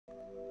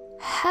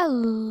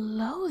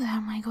Hello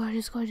there, my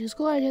gorgeous, gorgeous,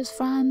 gorgeous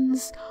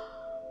friends.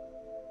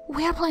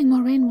 We are playing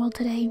more Rain World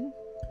today.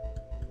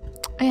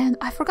 And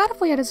I forgot if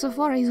we had a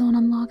safari zone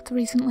unlocked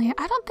recently.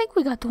 I don't think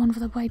we got the one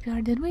for the pipe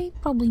yard, did we?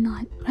 Probably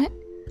not, right?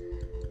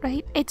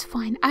 Right? It's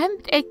fine. I'm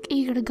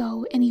eager to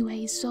go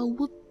anyway, so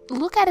we'll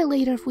look at it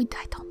later if we...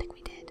 I don't think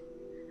we did.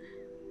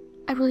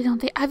 I really don't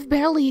think... I've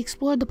barely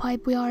explored the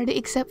pipe yard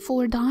except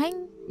for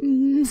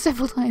dying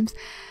several times.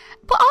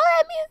 But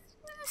I mean...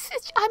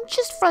 I'm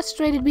just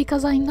frustrated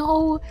because I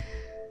know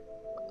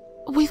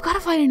we've got to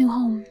find a new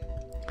home.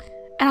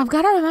 And I've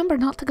got to remember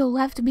not to go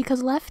left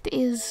because left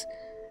is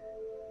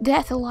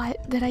death a lot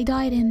that I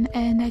died in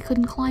and I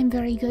couldn't climb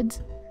very good.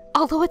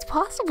 Although it's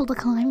possible to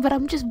climb, but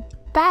I'm just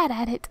bad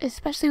at it,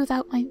 especially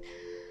without my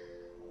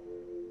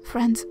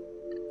friends.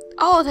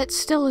 Oh, that's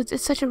still,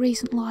 it's such a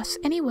recent loss.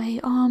 Anyway,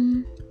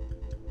 no,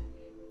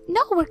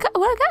 we're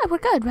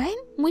good, right?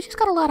 We just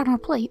got a lot on our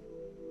plate.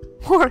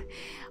 Or...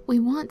 we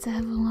want to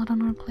have a lot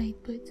on our plate,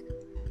 but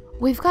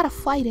we've got to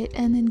fight it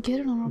and then get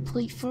it on our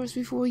plate first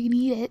before we can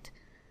eat it.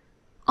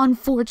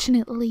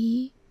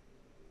 Unfortunately.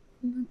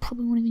 We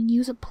probably won't even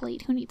use a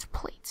plate. Who needs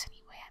plates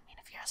anyway? I mean,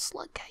 if you're a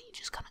slug guy, you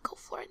just gotta go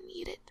for it and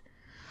eat it.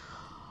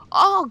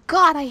 Oh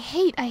god, I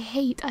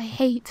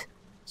hate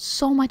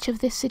so much of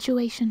this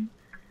situation.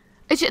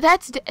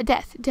 That's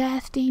death.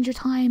 Death, danger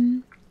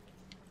time.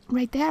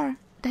 Right there.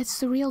 That's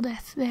the real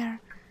death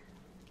there.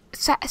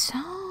 So...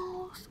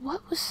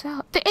 what was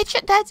that?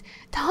 That's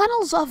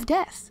tunnels of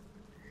death.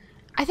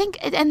 I think,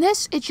 and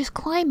this, it's just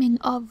climbing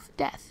of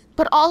death.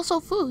 But also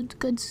food,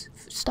 good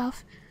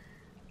stuff.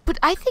 But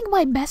I think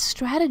my best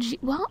strategy,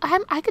 well,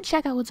 I could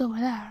check out what's over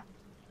there.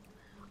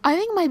 I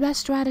think my best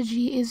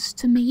strategy is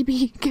to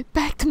maybe get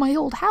back to my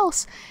old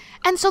house.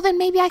 And so then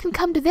maybe I can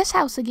come to this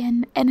house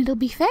again and it'll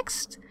be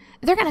fixed.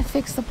 They're gonna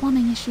fix the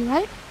plumbing issue,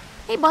 right?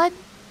 Hey bud,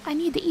 I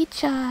need to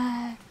eat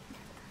ya.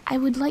 I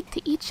would like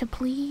to eat ya,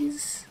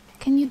 please.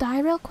 Can you die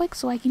real quick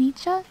so I can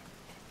eat ya?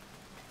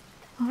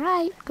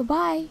 Alright,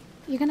 goodbye.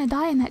 You're gonna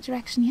die in that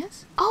direction,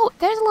 yes? Oh,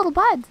 there's a little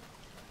bud.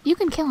 You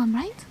can kill him,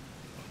 right?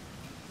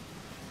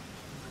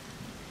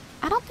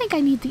 I don't think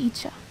I need to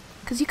eat ya.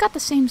 Because you got the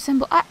same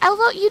symbol.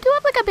 Although, you do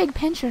have like a big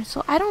pincher,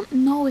 so I don't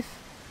know if...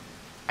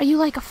 Are you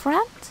like a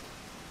friend?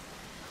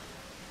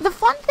 The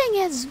fun thing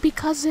is,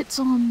 because it's,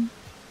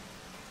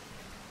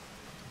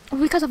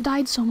 because I've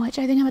died so much,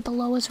 I think I'm at the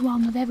lowest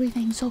rung of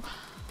everything, so...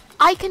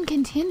 I can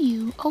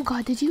continue. Oh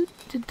god, did the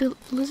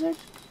lizard?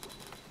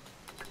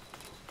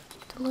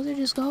 Did the lizard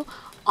just go?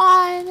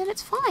 Oh, and then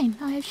it's fine.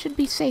 I should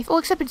be safe. Oh,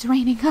 except it's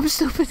raining. I'm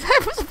stupid. I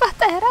was about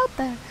to head out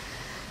there.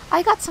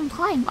 I got some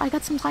time. I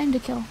got some time to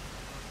kill.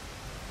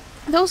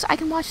 Those, I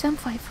can watch them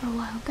fight for a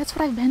while. That's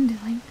what I've been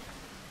doing.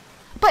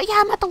 But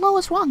yeah, I'm at the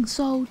lowest rung,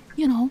 so,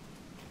 you know.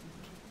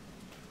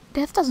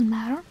 Death doesn't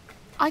matter.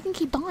 I can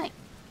keep dying.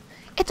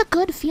 It's a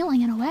good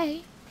feeling in a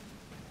way.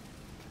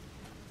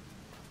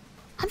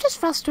 I'm just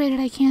frustrated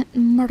I can't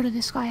murder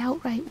this guy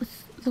outright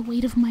with the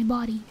weight of my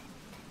body.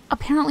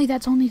 Apparently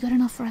that's only good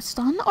enough for a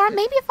stun, or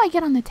maybe if I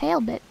get on the tail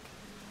bit.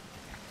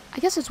 I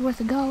guess it's worth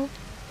a go.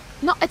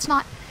 No, it's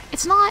not.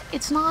 It's not.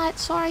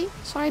 Sorry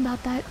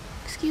about that.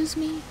 Excuse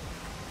me.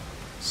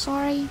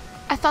 Sorry.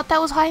 I thought that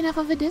was high enough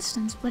of a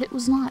distance, but it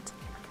was not.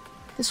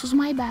 This was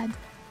my bad.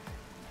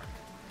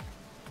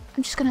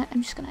 I'm just gonna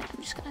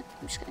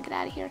get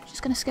out of here.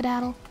 Just gonna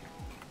skedaddle.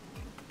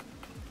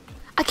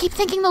 I keep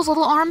thinking those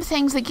little arm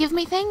things that give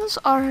me things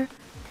are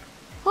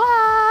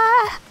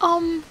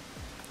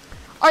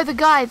the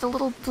guy, the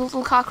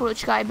little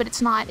cockroach guy, but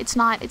it's not,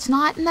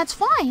 and that's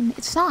fine.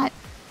 It's not.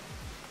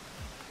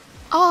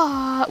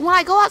 When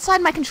I go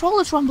outside, my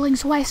controller's rumbling,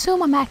 so I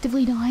assume I'm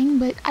actively dying,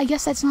 but I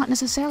guess that's not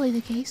necessarily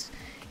the case.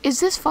 Is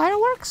this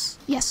fireworks?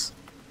 Yes.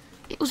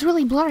 It was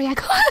really blurry. I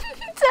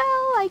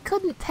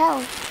couldn't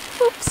tell.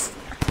 Oops.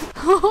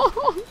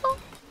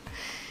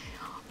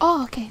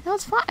 Oh, okay. No,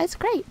 it's fine. It's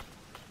great.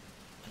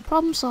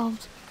 Problem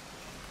solved.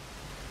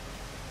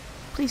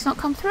 Please don't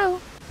come through.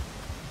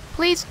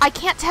 Please, I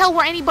can't tell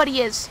where anybody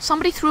is.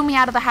 Somebody threw me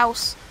out of the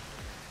house.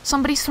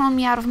 Somebody's thrown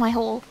me out of my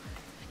hole.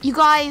 You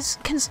guys,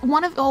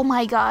 oh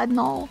my god,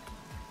 no.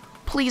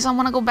 Please, I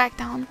want to go back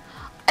down.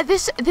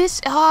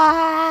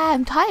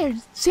 I'm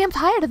tired. See, I'm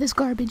tired of this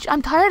garbage.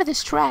 I'm tired of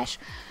this trash.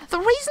 The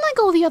reason I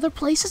go the other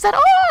place is that,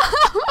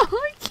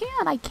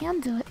 I can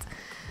do it.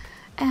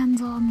 And,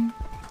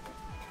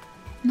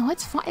 no,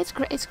 it's fine. It's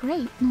great.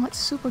 No, it's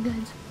super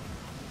good.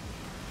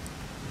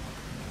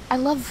 I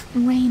love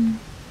rain.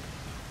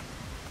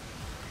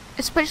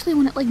 Especially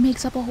when it, like,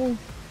 makes up a whole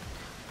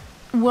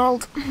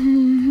world.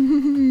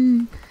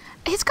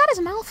 He's got his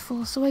mouth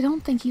full, so I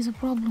don't think he's a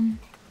problem.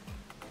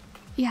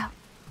 Yeah.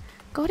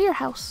 Go to your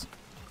house.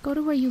 Go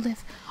to where you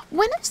live.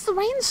 When does the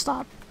rain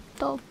stop,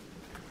 though?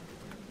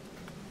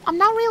 I'm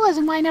now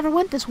realizing why I never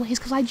went this way, is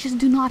because I just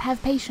do not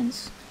have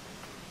patience.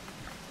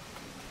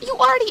 You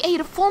already ate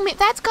a full meal.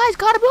 That guy's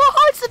gotta be...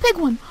 Oh, it's the big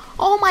one.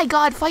 Oh my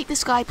god, fight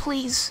this guy,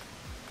 please.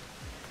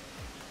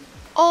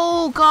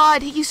 Oh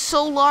god, he's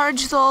so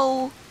large,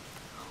 though.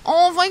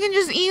 Oh, if I can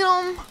just eat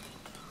him.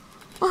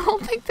 I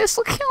don't think this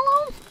will kill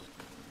him.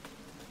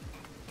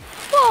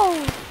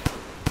 No!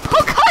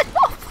 Oh god,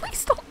 no!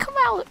 Please don't come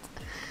out!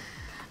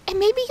 And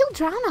maybe he'll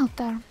drown out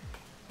there.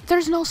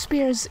 There's no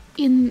spears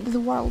in the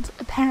world,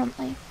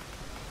 apparently.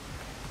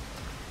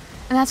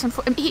 And that's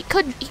unfortunate. He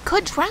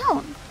could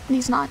drown. And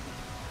he's not.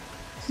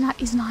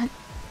 He's not.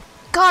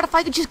 God, if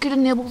I could just get a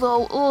nibble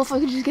though. Oh, if I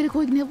could just get a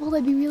quick nibble,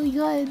 that'd be really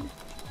good.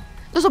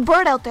 There's a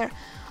bird out there.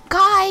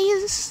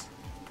 Guys!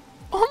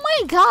 Oh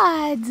my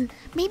god!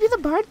 Maybe the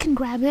bird can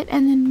grab it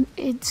and then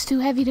it's too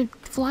heavy to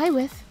fly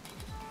with.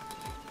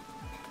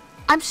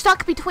 I'm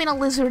stuck between a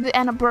lizard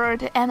and a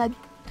bird and a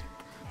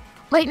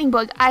lightning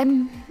bug.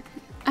 I'm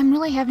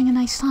really having a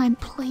nice time,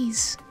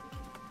 please.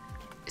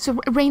 So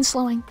rain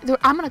slowing.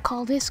 I'm gonna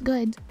call this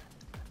good.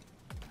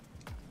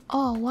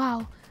 Oh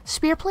wow.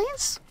 Spear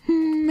please?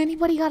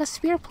 Anybody got a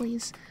spear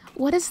please?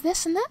 What is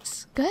this and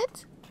this?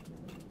 Good?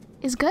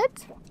 Is good?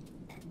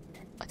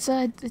 It's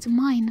a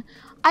mine.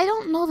 I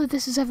don't know that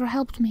this has ever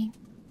helped me.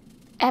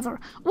 Ever.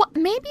 What?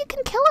 Maybe you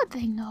can kill a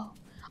thing though.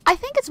 I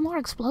think it's more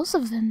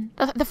explosive than...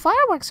 The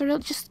fireworks are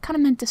just kind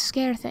of meant to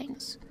scare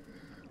things.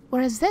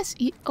 Whereas this...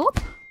 Oh!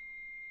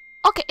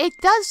 Okay, it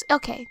does...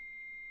 Okay.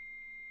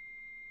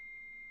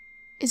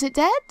 Is it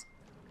dead?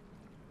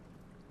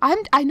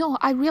 I know,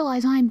 I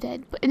realize I'm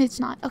dead, but it's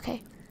not.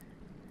 Okay.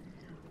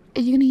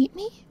 Are you gonna eat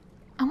me?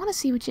 I want to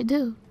see what you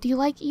do. Do you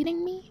like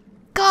eating me?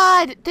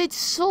 God, it's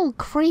so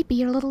creepy,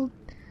 your little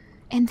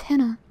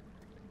antenna.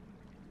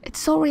 It's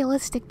so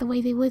realistic the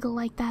way they wiggle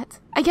like that.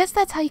 I guess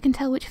that's how you can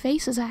tell which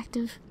face is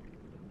active.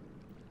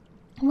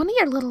 One of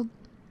your little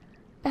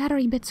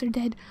battery bits are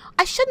dead.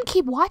 I shouldn't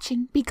keep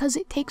watching because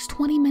it takes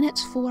 20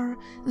 minutes for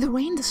the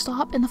rain to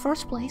stop in the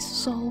first place,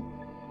 so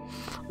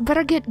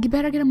better get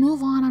a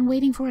move on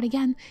waiting for it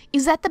again.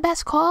 Is that the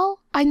best call?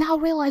 I now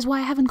realize why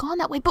I haven't gone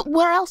that way, but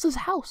where else is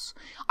house?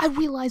 I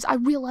realize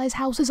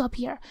house is up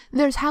here.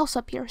 There's house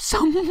up here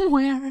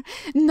somewhere.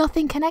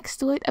 Nothing connects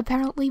to it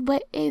apparently,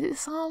 but it is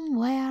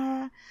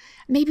somewhere.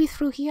 Maybe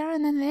through here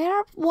and then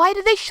there? Why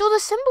did they show the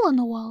symbol on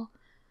the wall?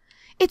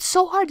 It's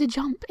so hard to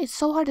jump. It's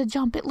so hard to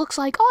jump. It looks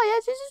like,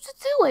 oh yeah,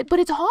 just do it, but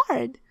it's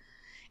hard.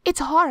 It's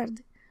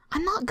hard.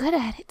 I'm not good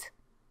at it.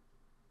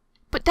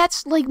 But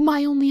that's like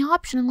my only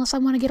option unless I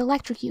want to get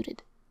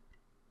electrocuted.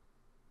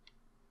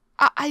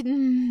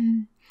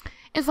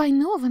 If I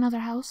knew of another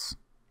house,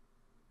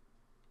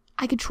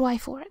 I could try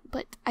for it,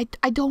 but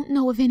I don't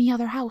know of any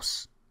other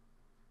house.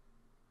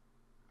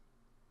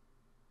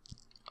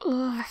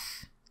 Ugh.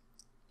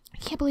 I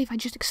can't believe I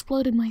just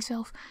exploded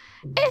myself.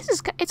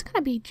 It's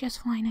gonna be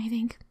just fine, I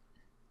think.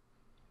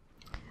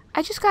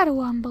 I just gotta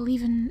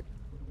believe in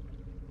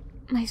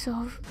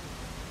myself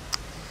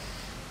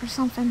or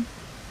something.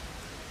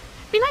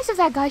 It'd be nice if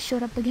that guy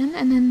showed up again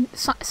and then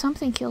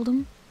something killed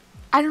him.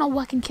 I don't know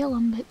what can kill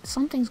him, but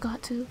something's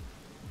got to.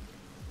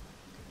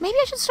 Maybe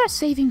I should start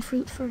saving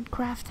fruit for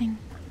crafting.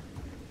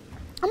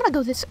 I'm gonna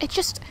go this.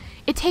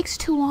 It takes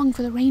too long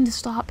for the rain to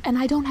stop, and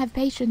I don't have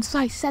patience.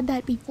 I said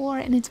that before,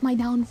 and it's my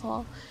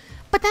downfall.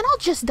 But then I'll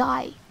just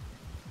die.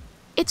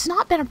 It's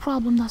not been a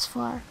problem thus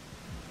far.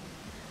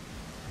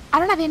 I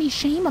don't have any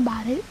shame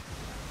about it.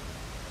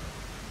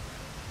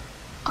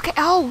 Okay,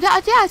 oh,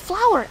 yeah,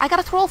 flour. I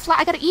gotta throw a flower.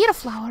 I gotta eat a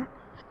flower.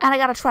 And I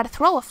gotta try to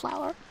throw a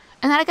flower.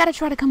 And then I gotta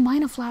try to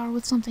combine a flower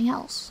with something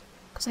else.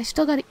 Because I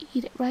still gotta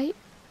eat it, right?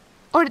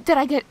 Or did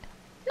I get...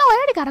 No, I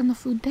already got on the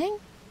food thing.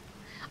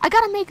 I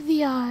gotta make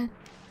the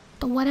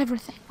whatever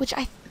thing. Which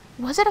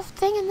was it a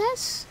thing in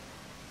this?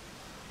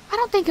 I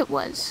don't think it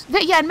was.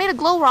 Yeah, it made a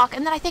glow rock.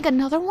 And then I think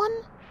another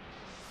one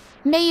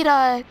made,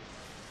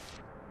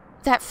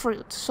 that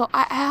fruit. So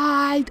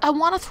I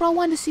want to throw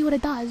one to see what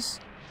it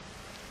does.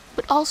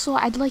 But also,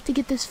 I'd like to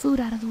get this food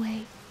out of the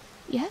way.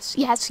 Yes?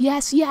 Yes,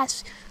 yes,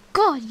 yes.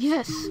 God,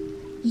 yes.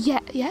 Yeah,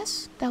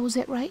 yes? That was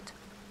it, right?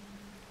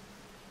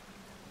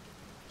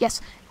 Yes,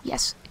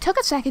 yes. It took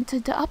a second to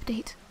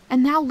update.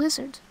 And now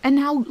lizard. And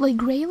now, like,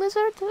 gray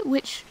lizard?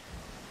 Which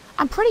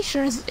I'm pretty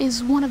sure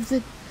is one of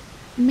the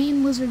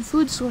main lizard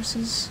food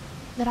sources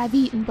that I've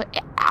eaten. But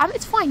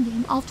it's fine,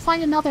 game. I'll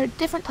find another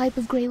different type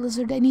of gray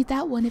lizard and eat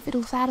that one if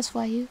it'll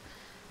satisfy you.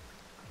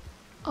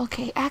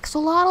 Okay,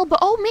 axolotl. But,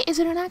 oh, is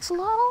it an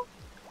axolotl?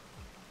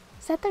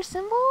 Is that their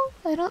symbol?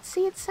 I don't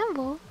see its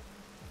symbol.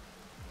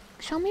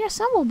 Show me your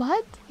symbol,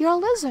 bud. You're a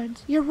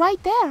lizard. You're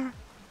right there.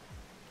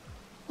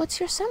 What's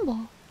your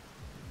symbol?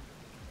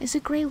 Is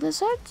it gray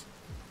lizard?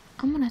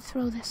 I'm gonna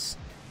throw this.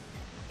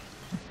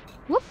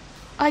 Whoop.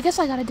 I guess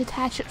I gotta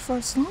detach it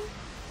first, huh?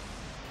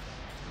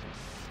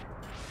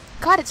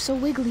 God, it's so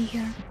wiggly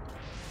here.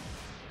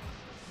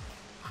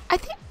 I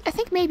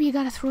think maybe you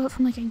gotta throw it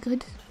from like a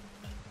good...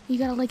 You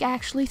gotta like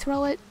actually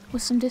throw it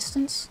with some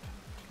distance.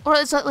 Or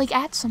is it like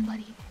at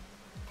somebody?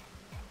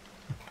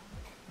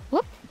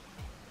 Whoop.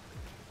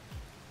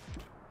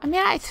 I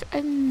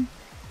mean,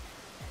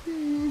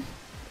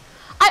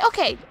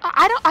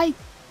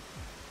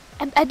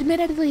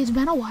 admittedly, it's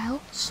been a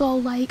while, so,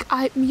 like,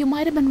 you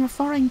might have been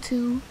referring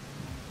to,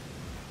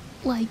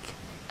 like,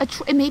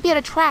 maybe it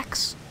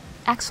attracts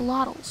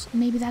axolotls.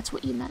 Maybe that's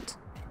what you meant.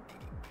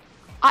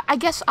 I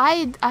guess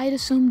I'd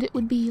assumed it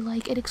would be,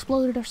 like, it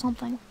exploded or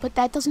something, but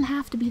that doesn't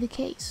have to be the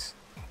case.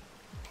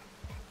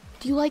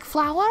 Do you like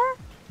flour?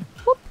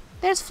 Whoop,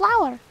 there's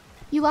flour.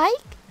 You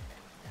like?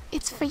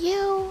 It's for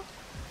you.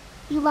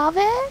 You love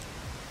it?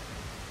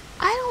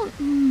 I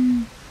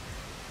don't...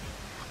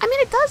 I mean,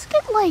 it does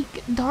get,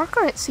 like,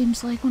 darker, it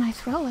seems like, when I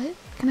throw it.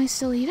 Can I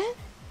still eat it?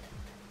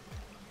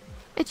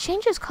 It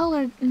changes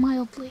color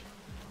mildly.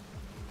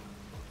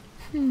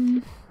 I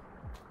mean,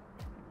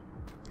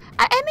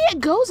 it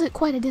goes at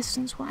quite a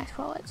distance when I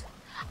throw it.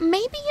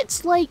 Maybe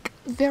it's, like,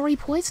 very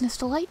poisonous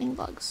to lightning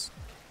bugs.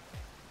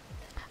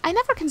 I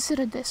never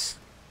considered this.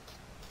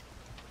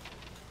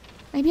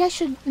 Maybe I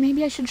should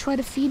try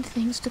to feed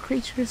things to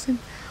creatures and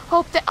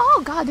hope that...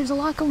 Oh god, there's a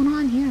lot going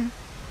on here.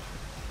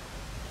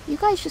 You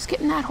guys just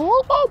get in that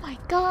hole? Oh my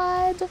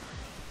god!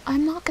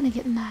 I'm not gonna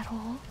get in that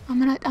hole. I'm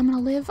gonna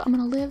live.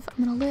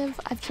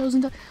 I've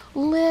chosen to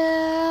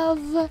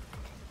live.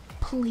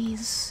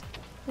 Please,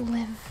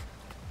 live.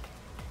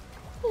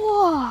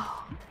 Whoa!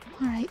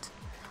 Alright.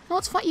 No,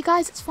 it's fine, you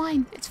guys, it's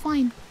fine. It's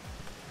fine.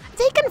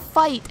 They can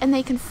fight, and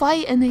they can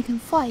fight, and they can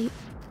fight.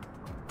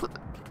 But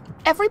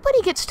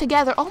everybody gets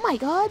together. Oh my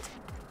god.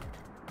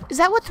 Is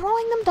that what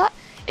throwing them does?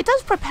 It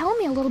does propel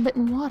me a little bit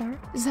in water.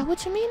 Is that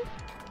what you mean?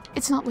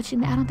 It's not what you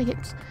mean. I don't think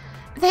it's...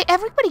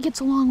 Everybody gets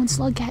along when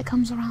Slug Cat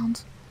comes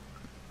around.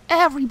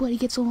 Everybody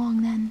gets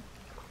along then.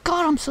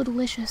 God, I'm so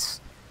delicious.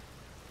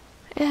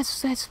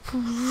 It's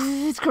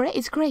great.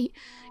 It's great.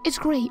 It's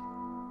great.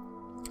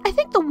 I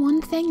think the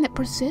one thing that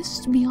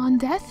persists beyond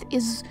death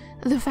is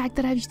the fact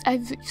that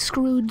I've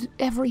screwed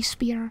every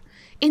spear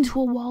into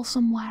a wall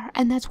somewhere,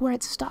 and that's where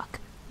it's stuck.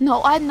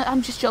 No,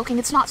 I'm just joking.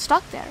 It's not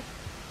stuck there.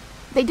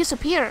 They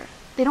disappear.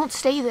 They don't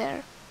stay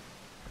there.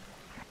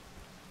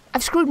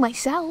 I've screwed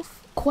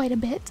myself quite a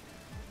bit.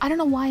 I don't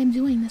know why I'm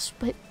doing this,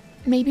 but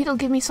maybe it'll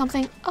give me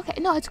something.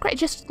 Okay, no, it's great.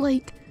 Just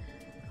like,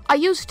 I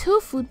used 2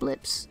 food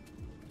blips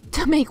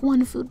to make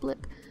 1 food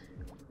blip.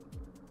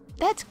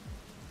 That's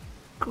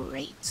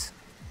great.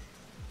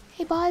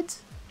 Hey,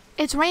 buds.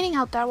 It's raining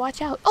out there.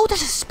 Watch out. Oh,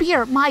 there's a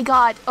spear. My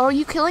god. Oh, are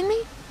you killing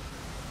me?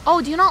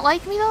 Oh, do you not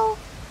like me, though?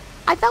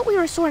 I thought we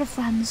were sort of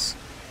friends.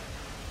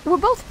 We're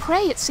both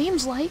prey, it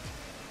seems like.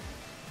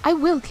 I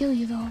will kill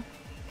you, though.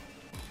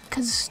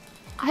 Because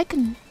I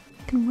can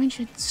wrench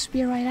a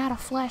spear right out of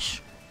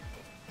flesh.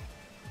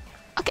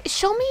 Okay,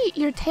 show me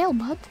your tail,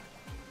 bud.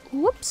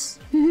 Whoops.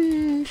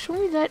 Show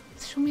me that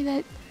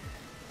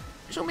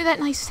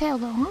nice tail,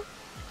 though, huh?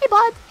 Hey,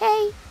 bud.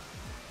 Hey.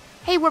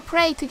 Hey, we're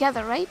prey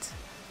together, right?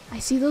 I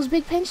see those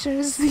big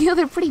pinchers.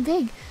 They're pretty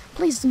big.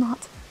 Please do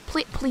not.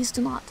 Please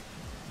do not.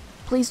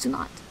 Please do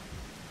not.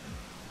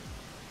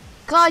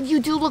 God, you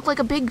do look like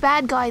a big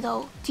bad guy,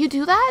 though. Do you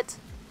do that?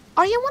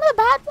 Are you one of the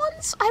bad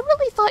ones? I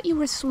really thought you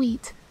were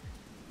sweet.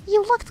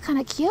 You looked kind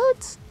of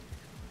cute.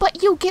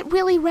 But you get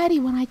really ready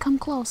when I come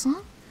close,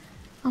 huh?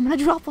 I'm gonna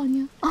drop on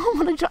you. I'm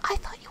gonna drop. I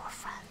thought you were a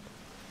friend.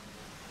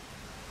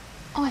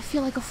 Oh, I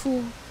feel like a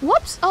fool.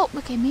 Whoops. Oh,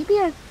 okay. Maybe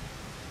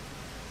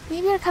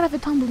you're kind of a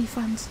tumbly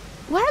friend.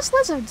 Where's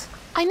lizards?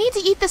 I need to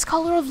eat this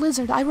color of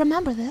lizard. I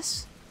remember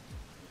this.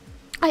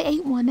 I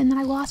ate one and then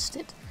I lost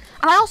it.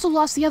 And I also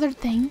lost the other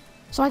thing.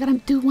 So I gotta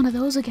do one of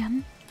those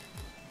again.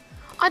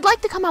 I'd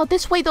like to come out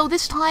this way though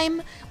this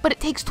time, but it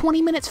takes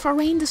 20 minutes for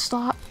rain to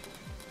stop.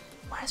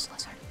 Where's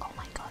lizard? Oh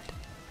my god.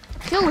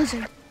 Kill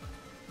lizard.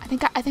 I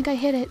think I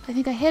hit it. I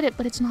think I hit it,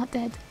 but it's not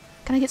dead.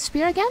 Can I get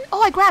spear again?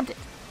 Oh, I grabbed it.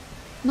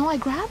 No, I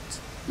grabbed?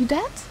 You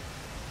dead?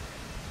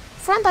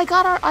 Friend, I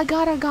got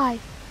our guy.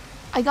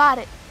 I got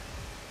it.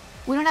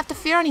 We don't have to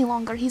fear any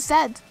longer. He's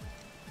dead.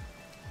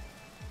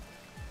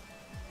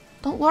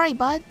 Don't worry,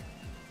 bud.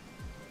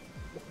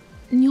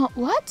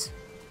 What?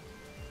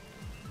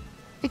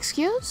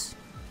 Excuse?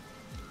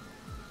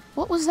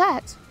 What was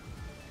that?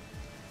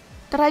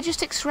 Did I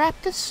just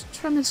extract this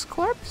from his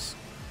corpse?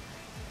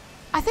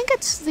 I think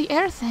it's the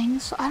air thing,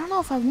 so I don't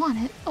know if I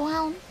want it. Oh,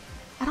 well,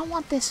 I don't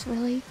want this,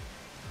 really.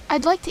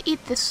 I'd like to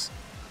eat this.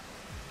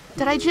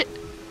 Did I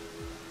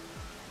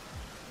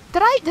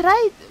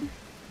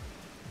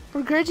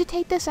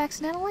regurgitate this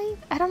accidentally?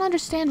 I don't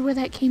understand where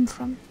that came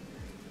from.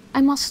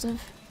 I must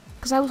have,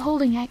 because I was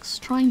holding X,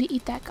 trying to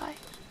eat that guy.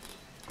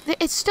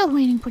 It's still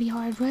raining pretty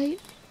hard, right?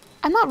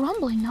 I'm not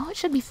rumbling, no, it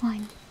should be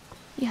fine.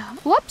 Yeah,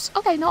 whoops,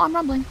 okay, no, I'm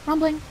rumbling.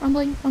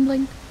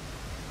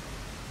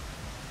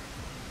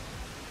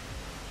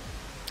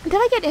 Did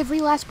I get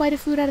every last bite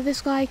of food out of this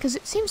guy? Because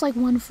it seems like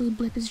 1 food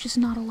blip is just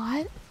not a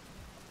lot.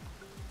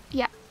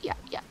 Yeah.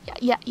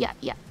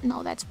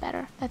 No, that's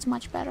better. That's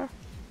much better.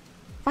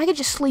 If I could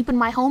just sleep in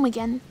my home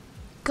again.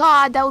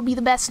 God, that would be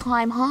the best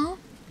time, huh?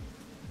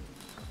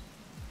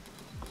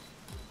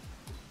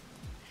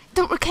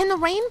 Can the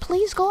rain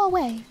please go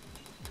away?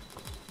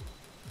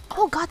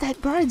 Oh god,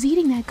 that bird's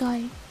eating that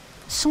guy.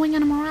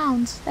 Swinging him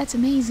around. That's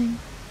amazing.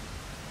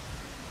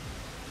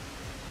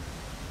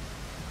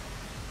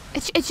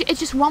 It's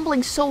just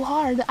rumbling so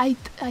hard, I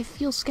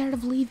feel scared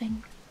of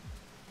leaving.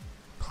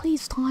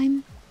 Please,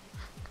 time.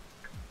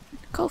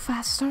 Go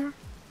faster.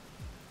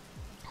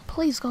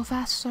 Please go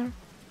faster.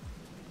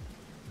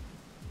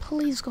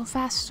 Please go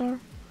faster.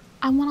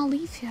 I want to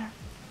leave here.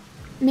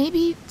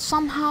 Maybe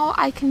somehow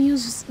I can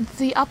use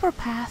the upper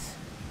path.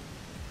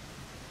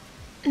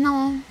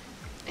 No,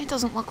 it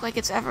doesn't look like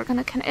it's ever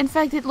gonna connect. In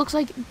fact, it looks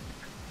like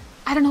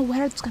I don't know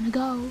where it's gonna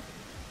go.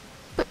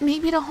 But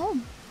maybe to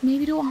home.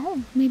 Maybe to a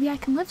home. Maybe I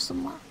can live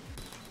somewhere.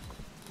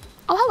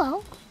 Oh,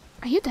 hello.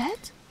 Are you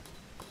dead?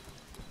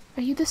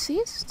 Are you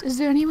deceased? Is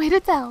there any way to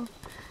tell?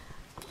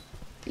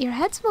 Your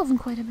head's moving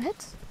quite a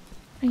bit.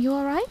 Are you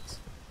alright?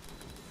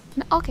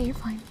 No, okay, you're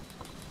fine.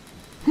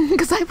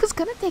 Because I was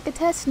gonna take a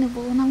test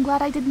nibble, and I'm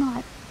glad I did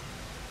not.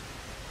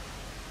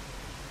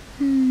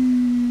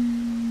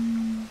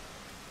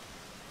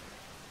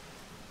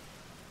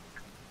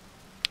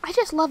 I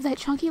just love that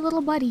chunky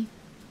little buddy.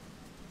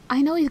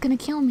 I know he's gonna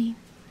kill me,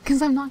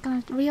 because I'm not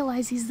gonna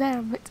realize he's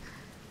there, but...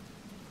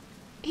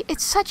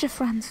 It's such a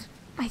friend.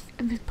 I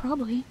mean,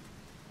 probably.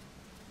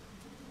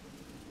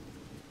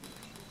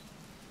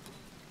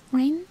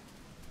 Rain?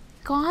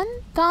 Gone?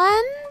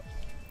 Done?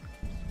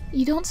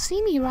 You don't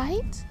see me,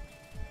 right?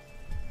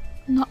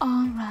 No,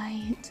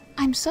 alright.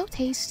 I'm so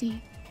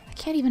tasty. I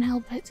can't even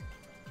help it.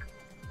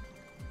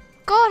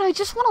 God, I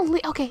just want to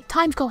leave. Okay,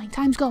 time's going,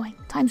 time's going,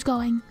 time's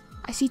going.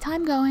 I see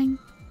time going.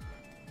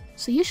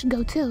 So you should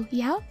go too,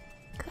 yeah?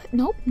 Good.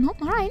 Nope,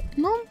 nope, alright.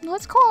 No,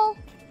 let's call.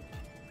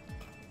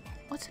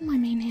 What's in my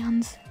main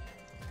hands?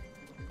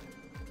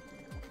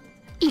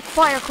 Eat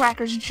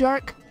firecrackers,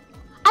 jerk.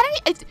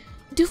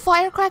 Do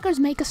firecrackers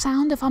make a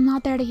sound if I'm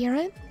not there to hear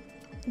it?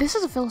 This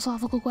is a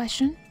philosophical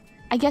question.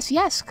 I guess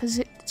yes, because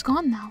it's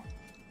gone now.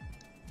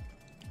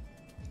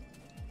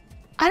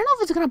 I don't know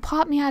if it's gonna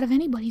pop me out of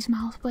anybody's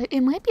mouth, but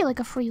it might be like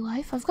a free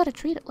life. I've got to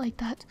treat it like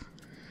that.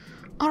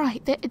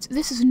 Alright,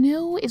 this is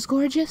new, it's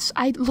gorgeous.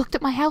 I looked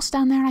at my house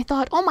down there and I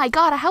thought, oh my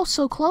god, a house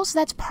so close,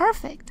 that's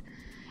perfect.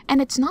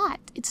 And it's not.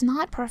 It's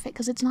not perfect,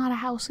 because it's not a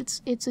house.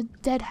 It's a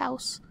dead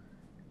house.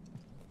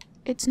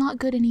 It's not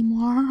good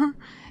anymore.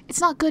 It's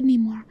not good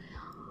anymore.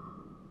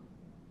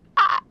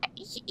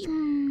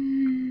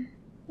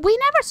 We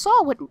never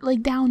saw what,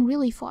 like, down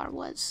really far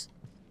was.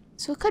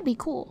 So it could be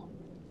cool.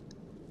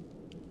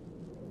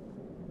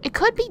 It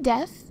could be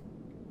death.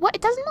 What?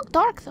 It doesn't look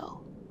dark,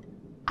 though.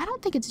 I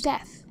don't think it's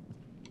death.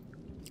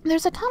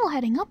 There's a tunnel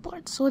heading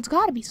upwards, so it's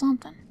gotta be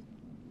something.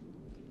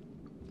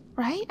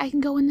 Right? I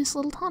can go in this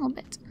little tunnel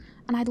bit.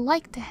 And I'd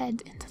like to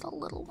head into the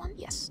little one.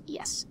 Yes,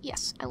 yes,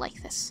 yes. I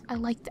like this.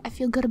 I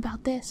feel good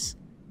about this.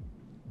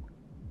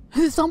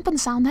 The thumping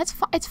sound, it's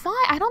fine.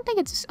 I don't think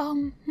it's,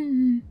 I'm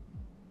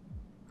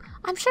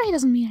sure he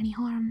doesn't mean any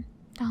harm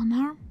down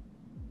there.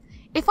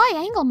 If I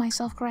angle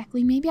myself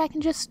correctly, maybe I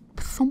can just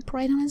thump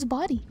right on his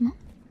body. No?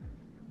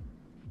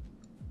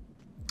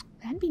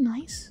 That'd be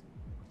nice.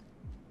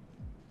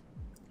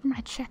 I'm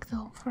gonna check,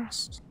 though,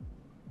 first.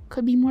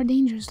 Could be more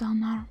dangers down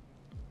there.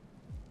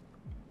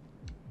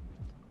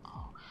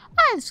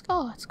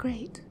 It's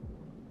great.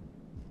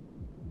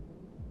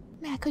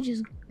 Man, I could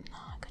just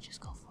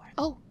go for it.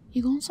 Oh,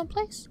 you going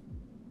someplace?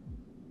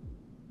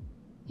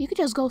 You could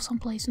just go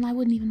someplace and I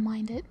wouldn't even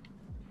mind it.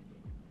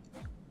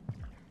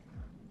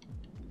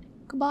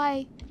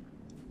 Goodbye.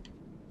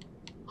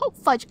 Oh,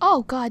 fudge.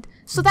 Oh, God.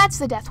 So that's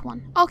the death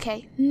one.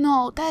 Okay.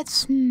 No,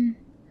 that's... yeah.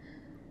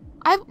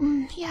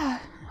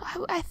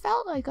 I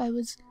felt like I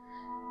was...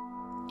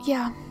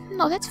 Yeah.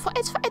 No, that's fine.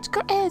 It's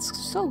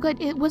so good.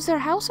 Was there a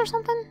house or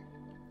something?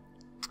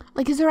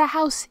 Like, is there a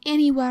house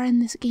anywhere in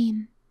this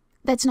game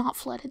that's not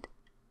flooded?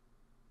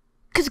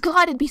 Because,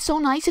 God, it'd be so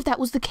nice if that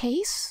was the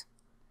case.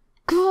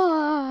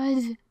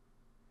 God.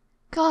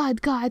 God.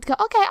 Okay,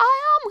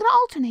 I'm gonna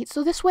alternate.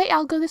 So this way,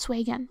 I'll go this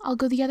way again. I'll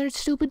go the other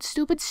stupid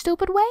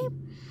way.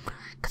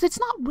 Because it's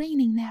not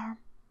raining there.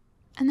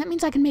 And that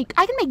means I can make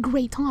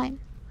great time.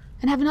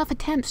 And have enough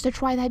attempts to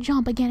try that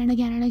jump again and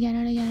again and again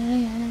and again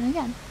and again and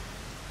again.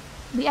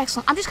 It'll be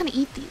excellent. I'm just gonna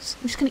eat these.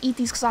 I'm just gonna eat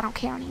these because I don't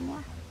care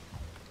anymore.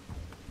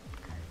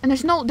 And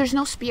there's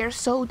no spears,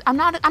 so I'm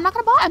not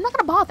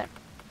gonna bother.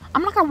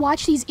 I'm not gonna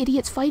watch these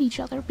idiots fight each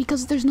other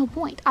because there's no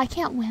point. I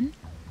can't win.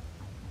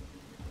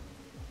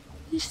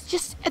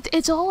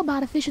 It's all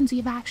about efficiency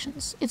of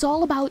actions. It's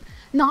all about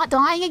not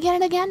dying again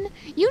and again.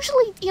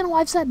 Usually, you know,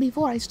 I've said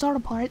before, I start a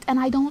part and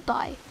I don't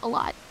die a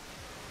lot.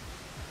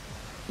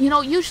 You know,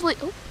 usually,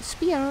 oh,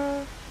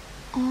 spear.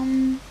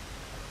 I'm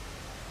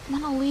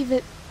gonna leave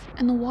it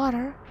in the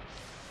water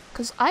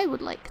because I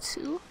would like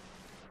to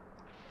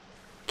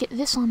get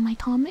this on my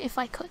tongue if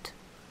I could.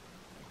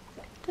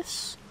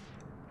 This.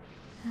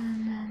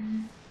 And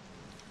then...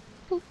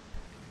 Boop.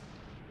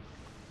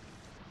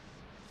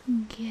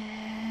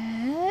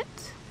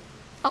 Get...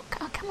 Oh,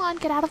 come on,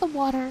 get out of the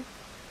water.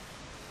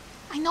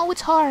 I know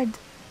it's hard.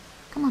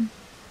 Come on.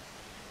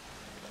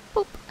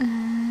 Boop. And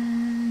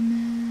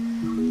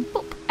then...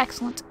 Boop.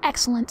 Excellent,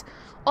 excellent.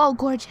 Oh,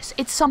 gorgeous.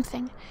 It's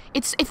something.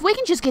 If we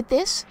can just get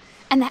this,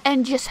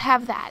 and just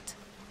have that.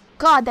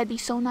 God, that'd be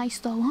so nice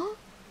though, huh?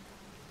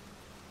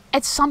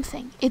 It's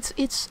something. It's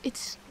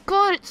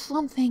good. It's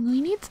something.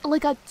 We need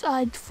like a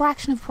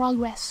fraction of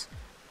progress,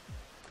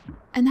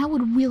 and that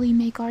would really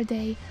make our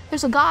day.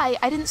 There's a guy.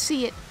 I didn't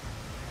see it.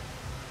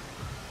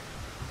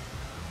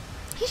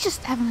 He's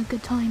just having a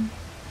good time.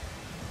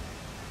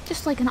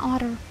 Just like an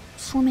otter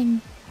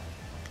swimming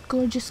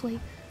gorgeously.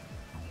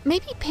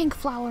 Maybe pink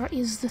flower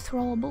is the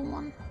throwable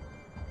one.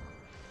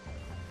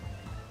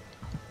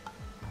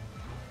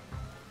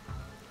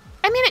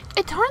 I mean,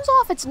 it turns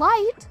off its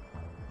light.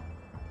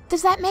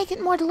 Does that make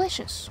it more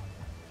delicious?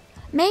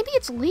 Maybe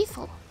it's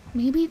lethal.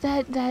 Maybe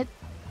that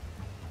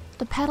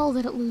the petal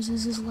that it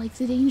loses is like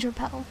the danger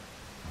petal.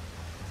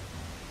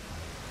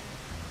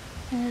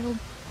 And it'll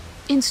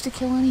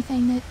insta-kill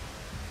anything that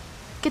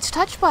gets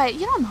touched by it.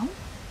 You don't know.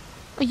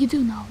 Or you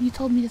do know. You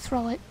told me to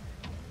throw it.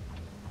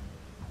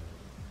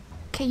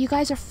 Okay, you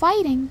guys are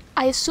fighting.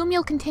 I assume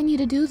you'll continue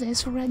to do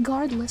this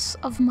regardless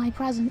of my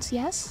presence,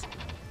 yes?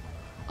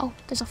 Oh,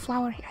 there's a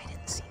flower here. I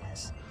didn't see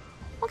this.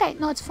 Okay,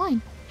 no, it's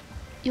fine.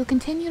 You'll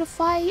continue to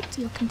fight.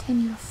 You'll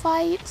continue to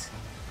fight.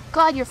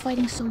 God, you're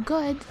fighting so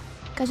good.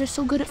 You guys are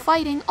so good at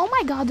fighting. Oh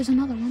my god, there's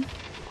another one.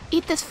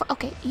 Eat this.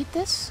 Okay, eat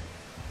this.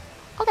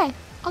 Okay,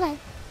 okay.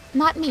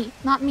 Not me.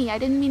 Not me. I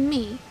didn't mean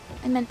me.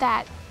 I meant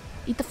that.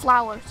 Eat the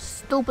flower.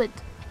 Stupid.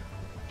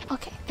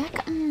 Okay,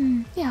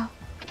 yeah.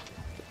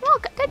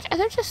 Look,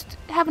 they're just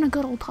having a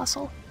good old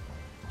tussle.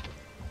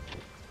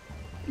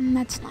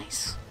 That's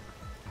nice.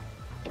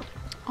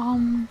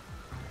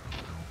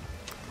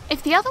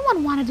 If the other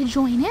one wanted to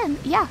join in,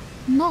 yeah,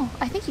 no,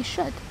 I think you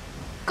should.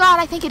 God,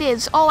 I think it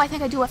is. Oh, I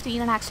think I do have to eat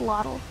an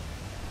axolotl.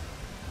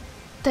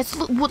 That's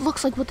what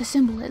looks like what the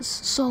symbol is.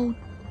 So,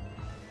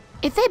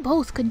 if they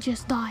both could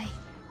just die,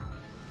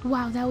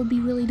 wow, that would be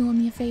really doing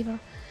me a favor.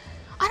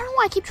 I don't know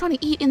why I keep trying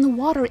to eat in the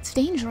water. It's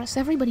dangerous.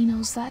 Everybody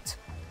knows that.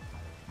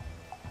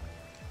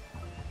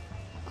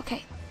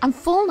 Okay, I'm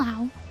full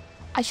now.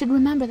 I should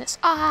remember this.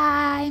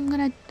 I'm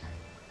gonna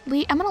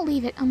leave it. I'm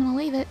gonna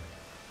leave it.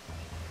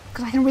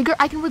 Because I can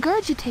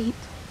regurgitate.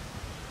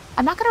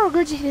 I'm not gonna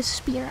regurgitate a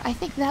spear. I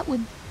think that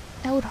would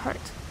hurt.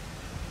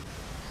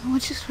 It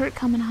would just hurt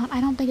coming out. I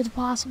don't think it's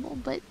possible,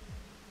 but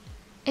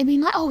it'd be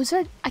nice. Oh, is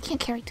there? I can't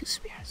carry 2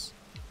 spears.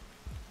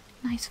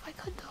 Nice if I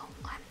could though.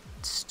 I'm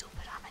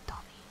stupid. I'm a dummy.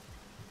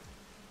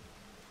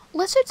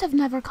 Lizards have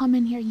never come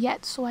in here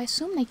yet, so I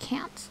assume they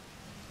can't.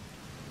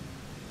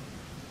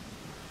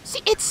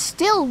 See, it's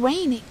still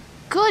raining.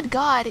 Good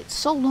God, it's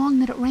so long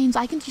that it rains.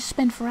 I can just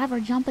spend forever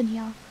jumping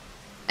here.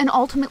 And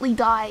ultimately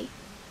die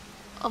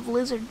of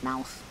lizard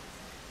mouth.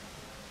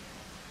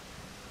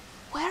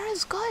 Where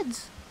is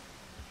goods?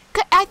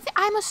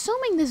 I'm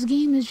assuming this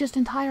game is just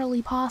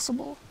entirely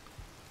possible.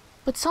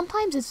 But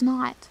sometimes it's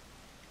not.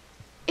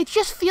 It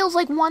just feels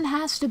like one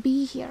has to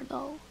be here,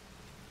 though.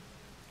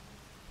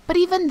 But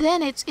even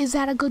then, is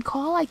that a good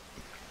call?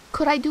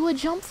 Could I do a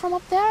jump from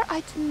up there?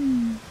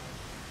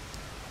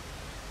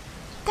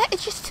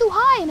 It's just too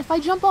high, and if I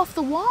jump off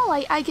the wall,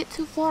 I get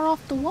too far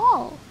off the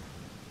wall.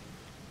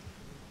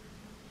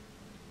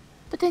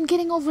 But then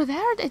getting over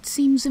there, it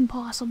seems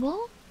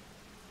impossible.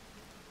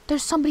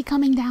 There's somebody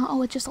coming down.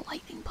 Oh, it's just a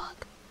lightning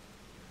bug.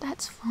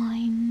 That's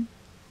fine.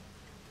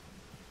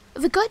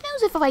 The good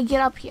news if I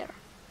get up here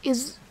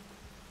is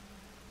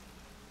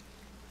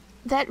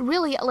that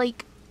really,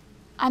 like,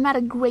 I'm at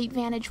a great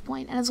vantage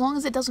point, and as long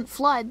as it doesn't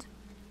flood,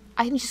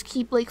 I can just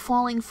keep, like,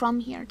 falling from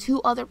here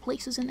to other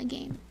places in the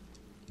game.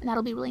 And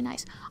that'll be really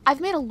nice.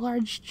 I've made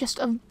just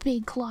a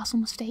big, colossal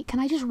mistake. Can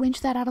I just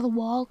wrench that out of the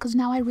wall? Because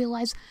now I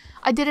realize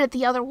I did it at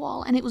the other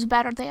wall, and it was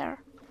better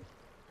there.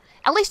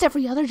 At least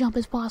every other jump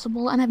is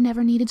possible, and I've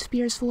never needed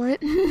spears for it.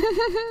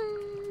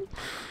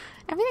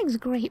 Everything's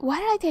great. Why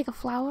did I take a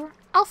flower?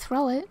 I'll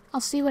throw it.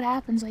 I'll see what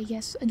happens, I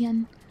guess,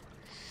 again.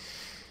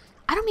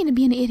 I don't mean to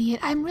be an idiot.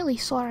 I'm really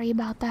sorry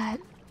about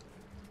that.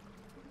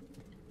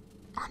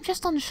 I'm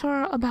just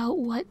unsure about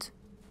what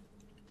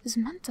is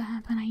meant to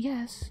happen, I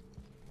guess.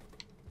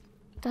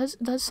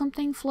 Does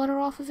something flutter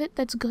off of it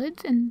that's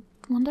good and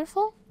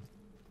wonderful?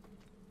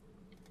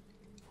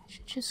 I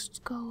should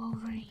just go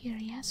over here.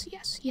 Yes,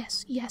 yes,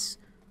 yes, yes.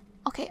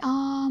 Okay,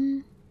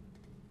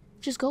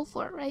 just go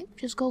for it, right?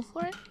 Just go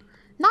for it.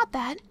 Not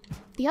that.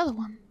 The other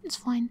one. It's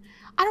fine.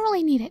 I don't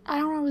really need it. I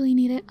don't really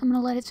need it. I'm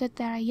gonna let it sit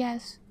there, I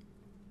guess.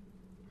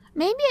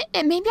 Maybe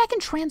I can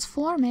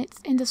transform it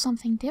into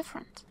something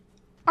different.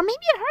 Or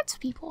maybe it hurts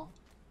people.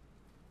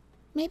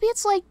 Maybe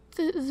it's like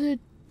the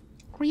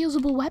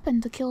reusable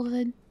weapon to kill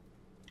the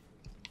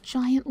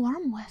giant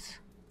worm with.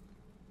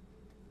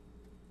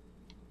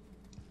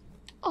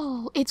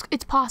 Oh, it's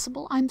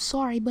possible. I'm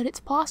sorry, but it's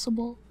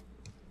possible.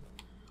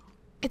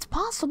 It's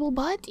possible,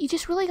 bud. You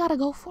just really gotta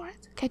go for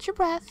it. Catch your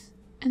breath,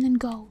 and then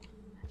go.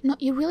 No,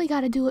 you really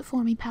gotta do it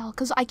for me, pal,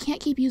 because I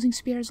can't keep using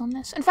spears on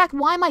this. In fact,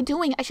 why am I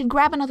doing it? I should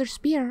grab another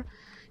spear,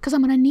 because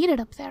I'm gonna need it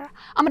up there.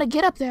 I'm gonna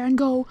get up there and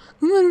go,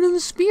 I don't have a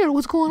spear,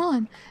 what's going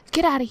on?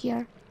 Get out of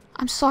here.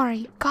 I'm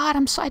sorry. God,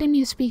 I'm sorry. I didn't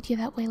mean to speak to you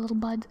that way, little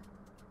bud.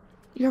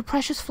 You're a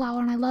precious flower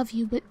and I love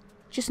you, but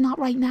just not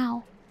right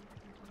now.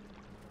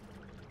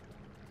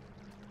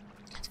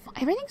 It's fine.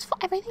 Everything's fine.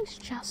 Everything's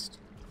just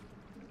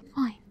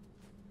fine.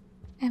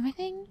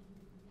 Everything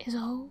is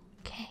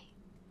okay.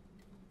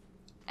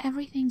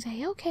 Everything's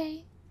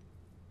a-okay.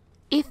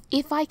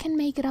 If I can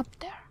make it up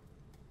there.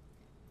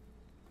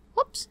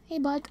 Whoops. Hey,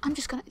 bud. I'm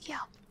just gonna...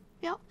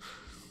 Yeah.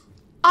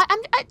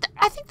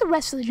 I think the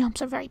rest of the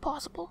jumps are very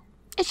possible.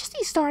 It's just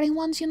these starting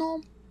ones, you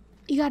know.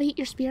 You gotta eat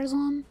your spears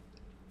on.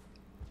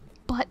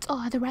 But,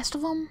 the rest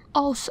of them...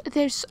 Oh, so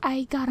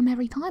I got them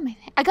every time, I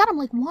think. I got them,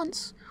 like,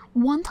 once.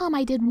 One time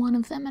I did one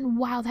of them, and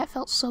wow, that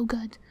felt so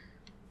good.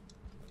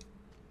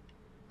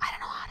 I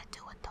don't know how to do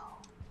it, though.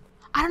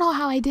 I don't know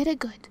how I did it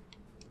good.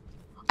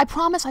 I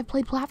promise I've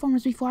played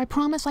platformers before. I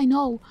promise I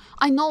know.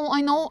 I know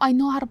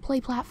how to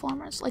play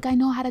platformers. Like, I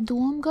know how to do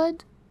them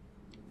good.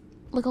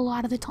 Like, a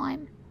lot of the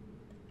time.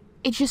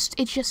 It's just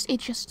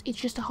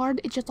a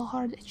hard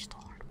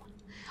one.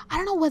 I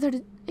don't know whether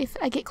if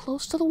I get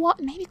close to the wall,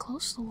 maybe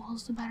close to the wall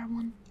is the better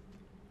one.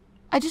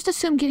 I just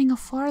assumed getting a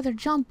farther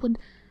jump would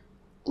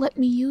let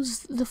me use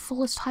the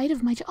fullest height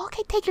of my jump.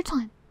 Okay, take your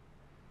time.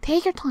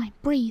 Take your time.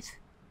 Breathe.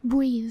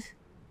 Breathe.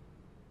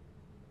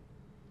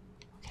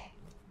 Okay.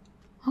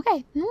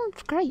 Okay. No,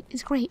 it's great.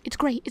 It's great. It's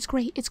great. It's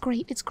great. It's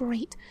great. It's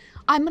great.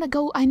 I'm gonna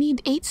go. I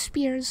need 8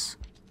 spears.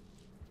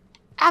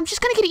 I'm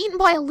just gonna get eaten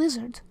by a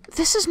lizard.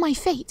 This is my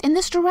fate. In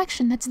this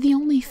direction, that's the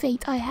only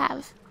fate I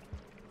have.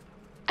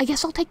 I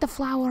guess I'll take the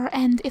flower,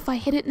 and if I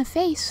hit it in the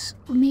face,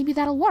 maybe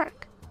that'll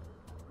work.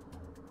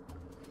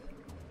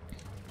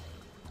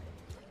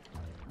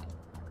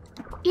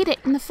 Eat it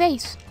in the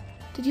face.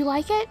 Did you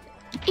like it?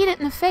 Eat it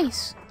in the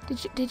face.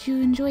 Did you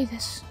enjoy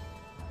this?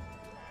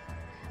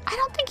 I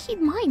don't think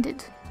he'd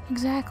minded.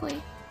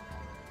 Exactly.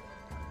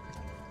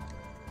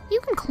 You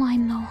can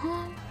climb though,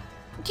 huh?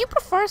 Do you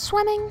prefer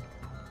swimming?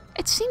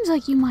 It seems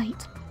like you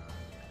might.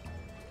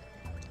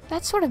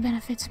 That sort of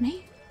benefits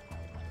me.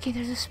 Okay,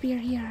 there's a spear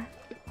here.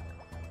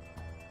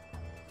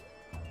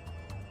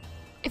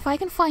 If I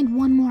can find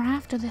one more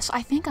after this,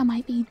 I think I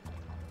might be...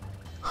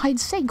 I'd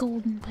say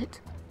golden, but...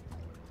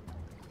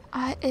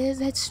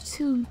 that's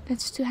too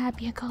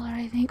happy a color,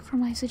 I think, for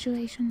my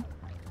situation.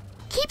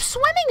 Keep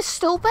swimming,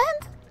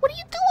 stupid! What are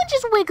you doing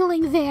just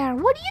wiggling there?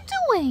 What are you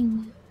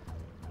doing?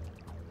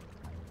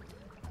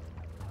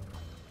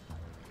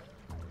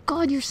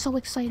 God, you're so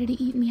excited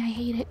to eat me. I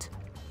hate it.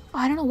 Oh,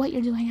 I don't know what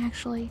you're doing,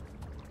 actually.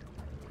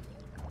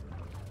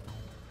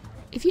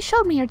 If you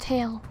showed me your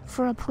tail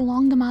for a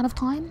prolonged amount of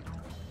time,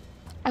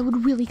 I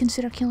would really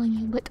consider killing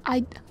you, but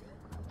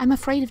I'm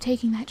afraid of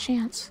taking that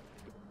chance.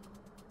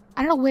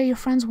 I don't know where your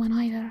friends went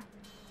either.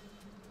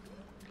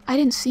 I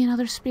didn't see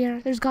another spear.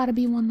 There's gotta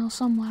be one, though,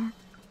 somewhere.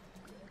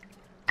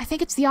 I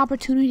think it's the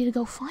opportunity to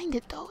go find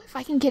it, though. If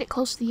I can get it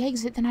close to the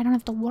exit, then I don't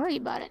have to worry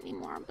about it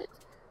anymore, but...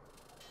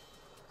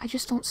 I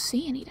just don't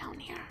see any down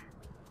here.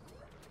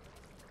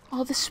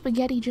 All this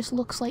spaghetti just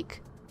looks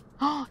like...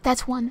 Oh,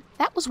 that's one.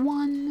 That was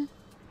one.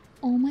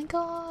 Oh my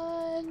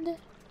god.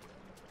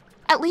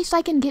 At least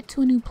I can get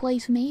to a new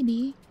place,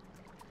 maybe.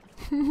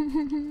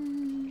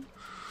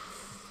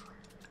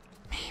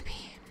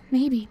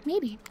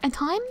 Maybe. And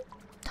time?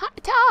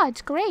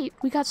 It's great.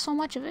 We got so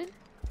much of it.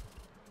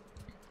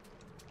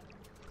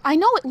 I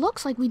know it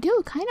looks like we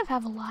do kind of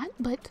have a lot,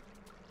 but...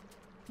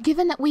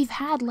 Given that we've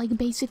had, like,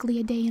 basically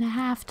a day and a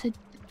half to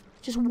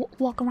just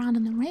walk around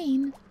in the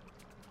rain,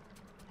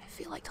 I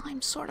feel like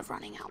time's sort of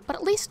running out. But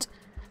at least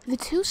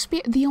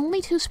the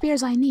only 2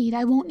 spears I need,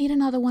 I won't need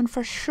another one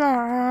for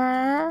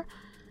sure.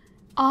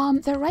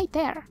 They're right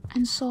there.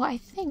 And so I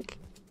think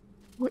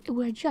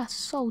we're just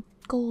so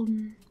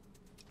golden.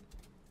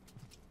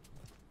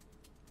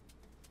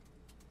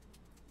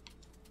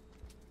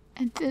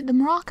 And the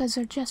maracas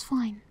are just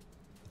fine.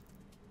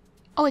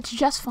 Oh, it's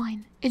just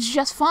fine. It's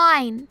just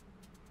fine!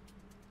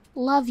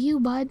 Love you,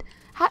 bud.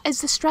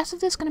 Is the stress of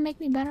this gonna make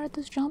me better at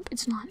this jump?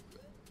 It's not.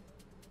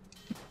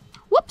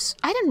 Whoops!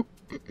 I didn't...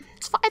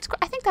 It's fine.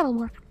 I think that'll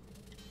work.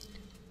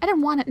 I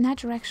didn't want it in that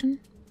direction.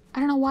 I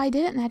don't know why I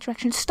did it in that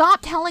direction.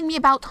 Stop telling me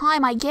about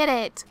time! I get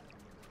it!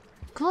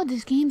 God,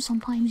 this game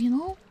sometimes, you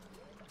know?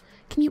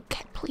 Can you...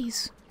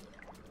 please.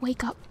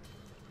 Wake up.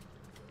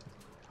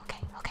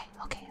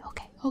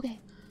 Okay.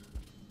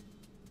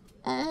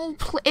 Oh,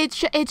 it's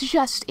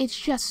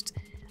just...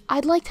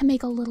 I'd like to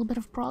make a little bit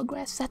of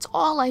progress. That's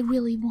all I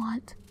really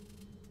want.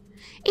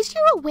 Is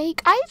you're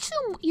awake? I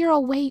assume you're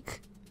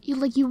awake.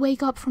 You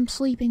wake up from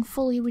sleeping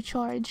fully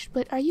recharged.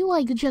 But are you,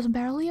 like, just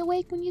barely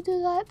awake when you do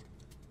that?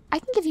 I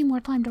can give you more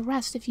time to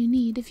rest if you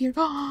need. If you're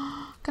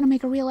gonna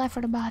make a real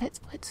effort about it.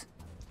 But...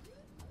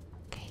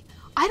 Okay.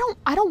 I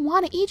don't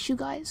want to eat you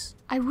guys.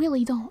 I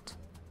really don't.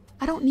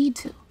 I don't need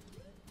to.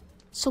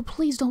 So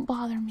please don't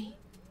bother me.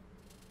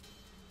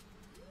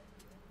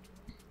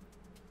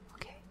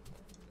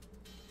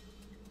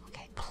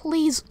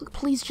 Please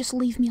just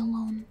leave me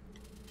alone.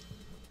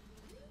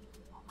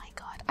 Oh my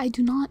god, I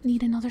do not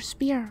need another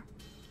spear.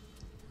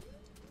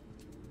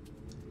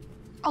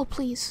 Oh,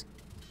 please.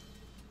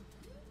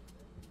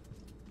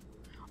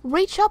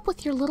 Reach up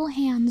with your little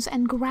hands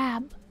and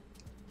grab.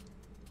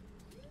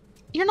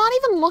 You're not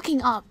even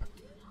looking up.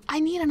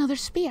 I need another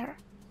spear.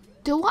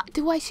 Do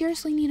I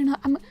seriously need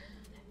another...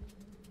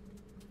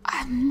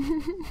 I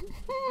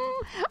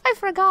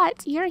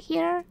forgot. You're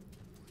here.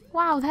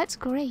 Wow, that's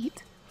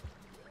great.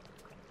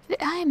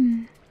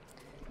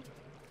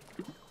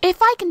 If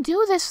I can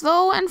do this,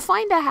 though, and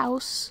find a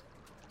house,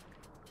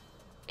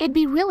 it'd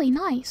be really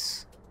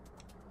nice.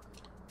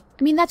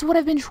 I mean, that's what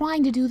I've been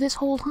trying to do this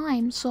whole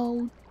time,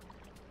 so...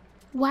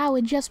 Wow,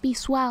 it'd just be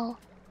swell.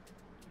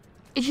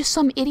 It's just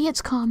some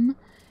idiots come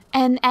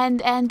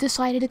and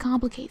decided to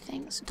complicate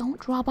things. Don't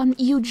drop on me,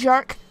 you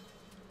jerk.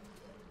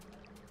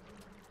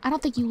 I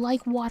don't think you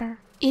like water,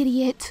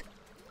 idiot.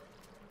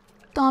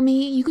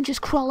 Dummy, you can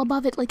just crawl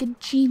above it like a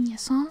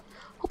genius, huh?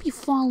 Hope you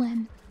fall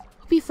in.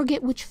 Hope you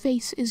forget which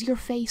face is your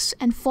face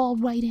and fall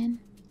right in.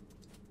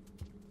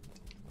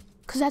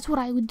 'Cause that's what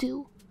I would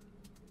do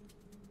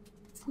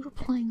if we were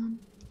playing on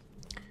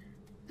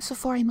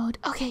Safari mode.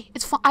 Okay,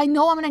 it's fine. I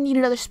know I'm gonna need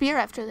another spear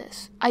after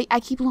this. I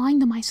keep lying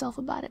to myself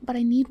about it, but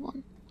I need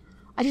one.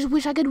 I just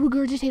wish I could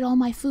regurgitate all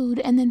my food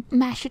and then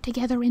mash it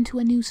together into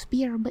a new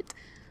spear, but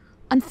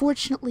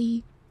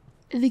unfortunately,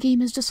 the game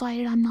has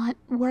decided I'm not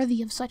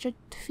worthy of such a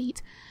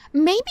feat.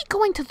 Maybe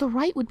going to the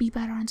right would be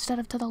better instead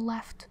of to the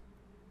left.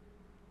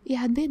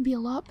 Yeah, it'd be a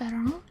lot better,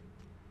 huh?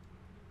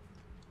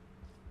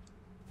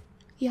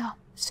 Yeah,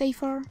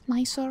 safer,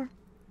 nicer.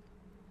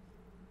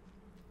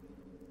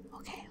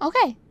 Okay,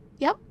 okay,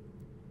 yep.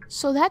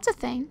 So that's a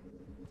thing.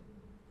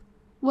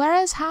 Where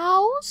is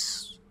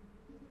house?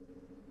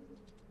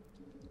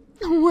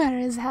 Where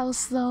is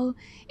house, though?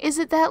 Is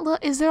it that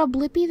is there a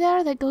blippy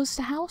there that goes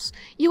to house?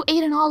 You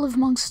ate an olive,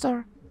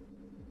 monster.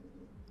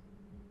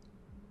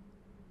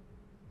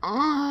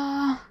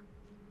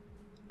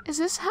 Is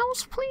this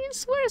house,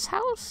 please? Where's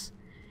house?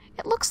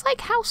 It looks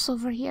like house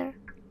over here.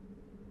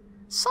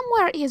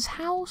 Somewhere is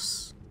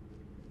house.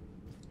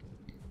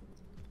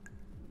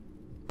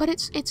 But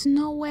it's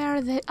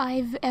nowhere that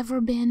I've ever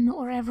been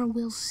or ever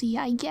will see,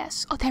 I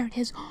guess. Oh, there it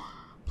is.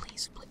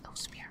 Please, please. Oh,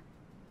 spear.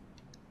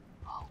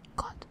 Oh,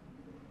 God.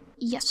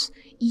 Yes,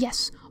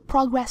 yes.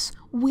 Progress.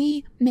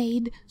 We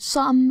made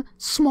some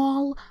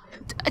small,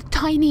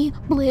 tiny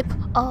blip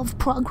of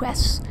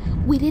progress.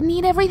 We didn't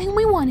eat everything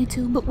we wanted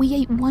to, but we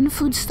ate one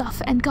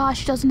foodstuff, and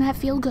gosh, doesn't that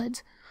feel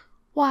good?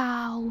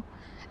 Wow.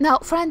 Now,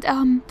 friend,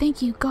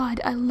 thank you,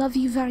 God. I love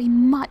you very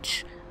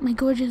much, my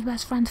gorgeous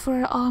best friend,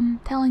 for,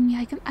 telling me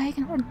I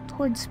can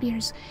hoard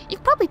spears.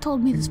 You've probably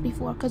told me this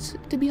before, because,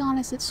 to be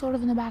honest, it's sort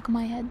of in the back of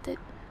my head that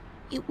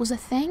it was a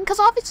thing. Because,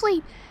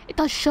 obviously, it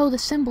does show the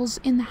symbols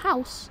in the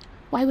house.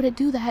 Why would it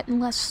do that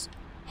unless,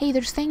 hey,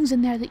 there's things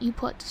in there that you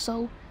put,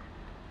 so...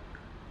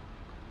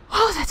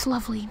 Oh, that's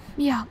lovely.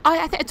 Yeah,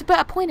 but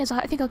a point is,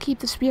 I think I'll keep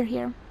the spear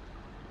here.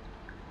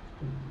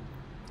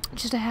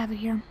 Just to have it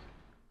here.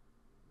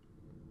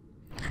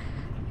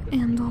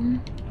 And,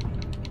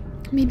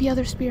 maybe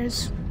other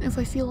spears, if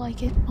I feel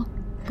like it, I'll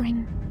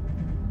bring.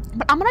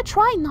 But I'm gonna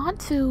try not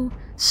to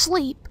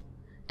sleep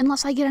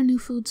unless I get a new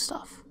food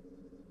stuff.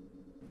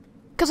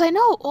 Because I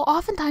know,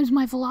 oftentimes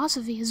my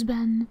philosophy has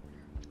been,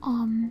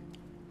 oh,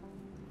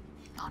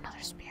 another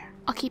spear.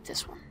 I'll keep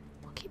this one.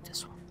 I'll keep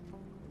this one.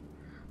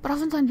 But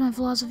oftentimes my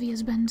philosophy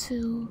has been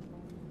to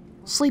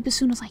sleep as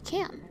soon as I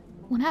can,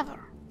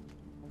 whenever.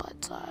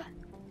 But,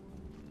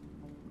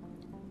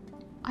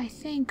 I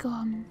think,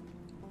 I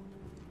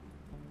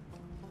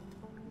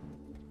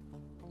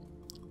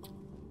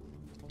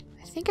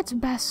think it's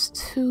best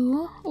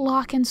to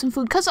lock in some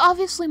food, because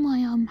obviously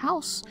my,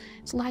 house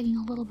is lagging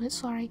a little bit,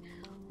 sorry.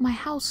 My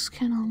house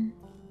can,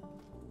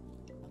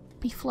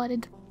 be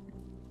flooded.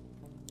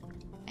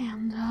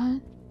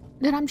 And,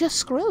 then I'm just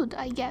screwed,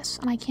 I guess,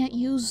 and I can't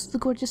use the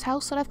gorgeous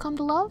house that I've come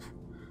to love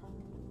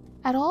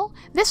at all.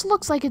 This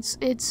looks like it's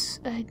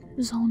a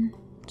zone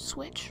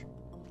switch.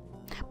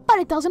 But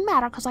it doesn't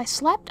matter, because I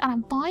slept, and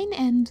I'm fine,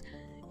 and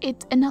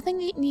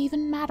nothing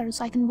even matters.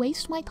 I can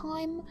waste my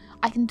time,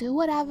 I can do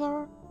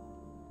whatever.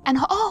 And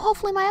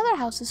hopefully my other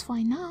house is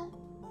fine now.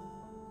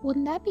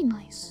 Wouldn't that be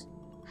nice?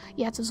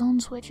 Yeah, it's a zone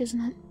switch,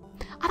 isn't it?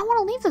 I don't want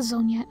to leave the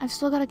zone yet. I've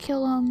still got to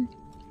kill,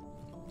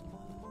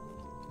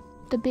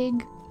 the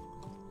big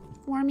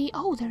wormy.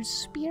 Oh, there's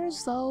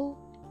spears, though.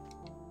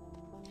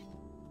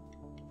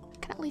 I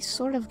can at least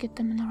sort of get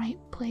them in the right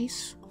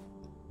place.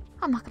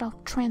 I'm not gonna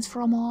transfer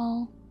them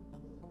all.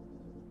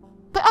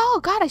 But, oh,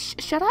 God,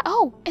 should I?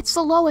 Oh, it's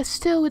the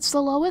lowest, too. It's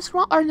the lowest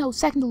wrong. Or, no,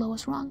 second to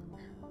lowest wrong.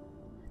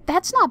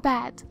 That's not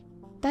bad.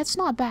 That's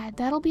not bad.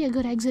 That'll be a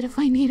good exit if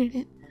I needed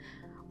it.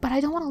 But I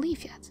don't want to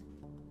leave yet.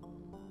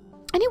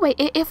 Anyway,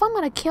 if I'm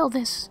gonna kill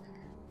this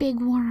big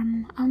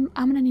worm, I'm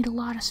gonna need a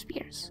lot of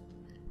spears.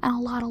 And a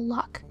lot of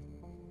luck.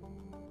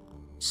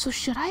 So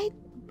should I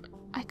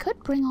could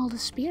bring all the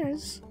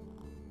spears.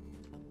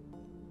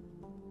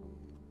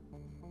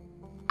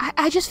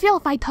 I just feel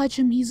if I touch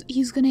him,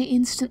 he's gonna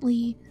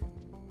instantly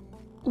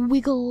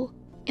wiggle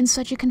in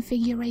such a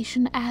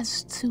configuration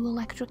as to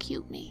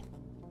electrocute me.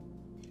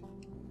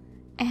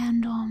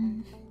 And,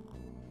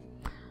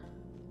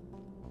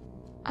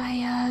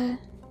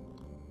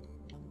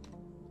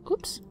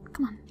 oops,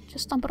 come on,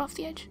 just dump it off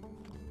the edge.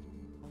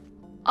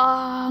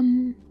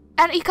 And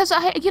because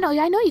I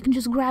know you can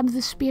just grab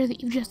the spear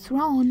that you've just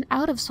thrown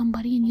out of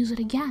somebody and use it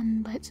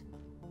again, but...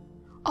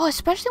 Oh,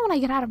 especially when I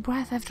get out of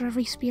breath after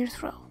every spear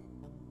throw.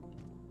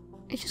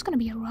 It's just gonna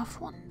be a rough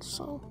one,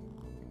 so...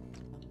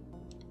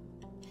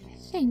 I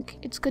think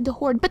it's good to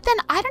hoard. But then,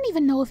 I don't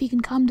even know if you can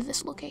come to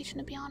this location,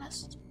 to be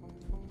honest.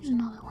 There's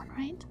another one,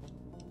 right?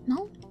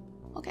 No?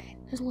 Okay,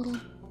 there's a little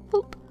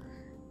boop.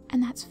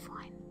 And that's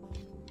fine.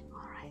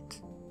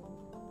 Alright.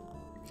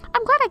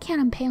 I'm glad I can't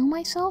impale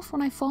myself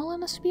when I fall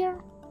in a spear.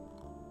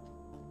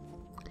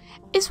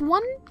 Is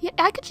one... Yeah,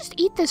 I could just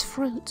eat this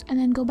fruit and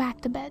then go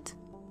back to bed.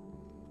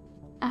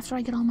 After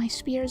I get all my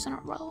spears in a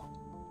row.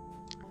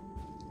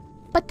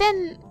 But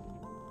then,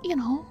 you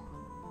know,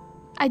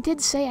 I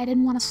did say I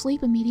didn't want to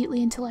sleep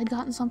immediately until I'd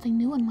gotten something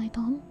new in my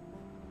thumb.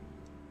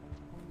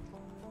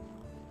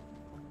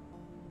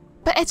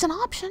 But it's an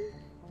option.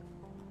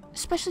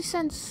 Especially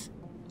since...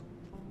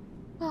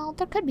 Well,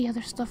 there could be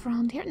other stuff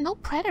around here. No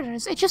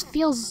predators. It just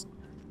feels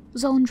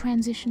zone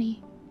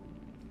transition-y.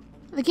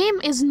 The game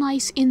is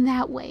nice in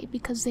that way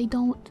because they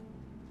don't...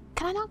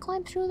 Can I not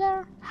climb through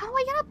there? How do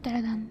I get up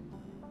there then?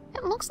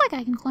 It looks like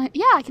I can climb.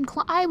 Yeah, I can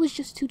climb. I was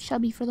just too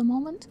chubby for the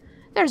moment.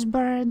 There's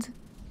birds.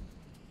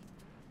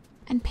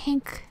 And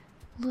pink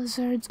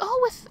lizards.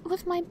 Oh,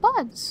 with my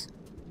buds.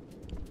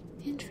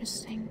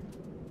 Interesting.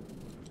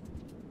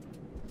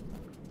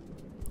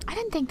 I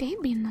didn't think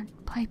they'd be in the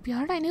pipe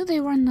yard. I knew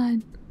they were in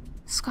the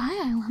Sky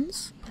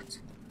Islands. But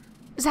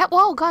is that...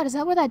 Oh god, is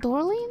that where that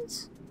door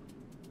leads?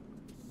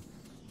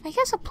 I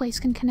guess a place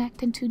can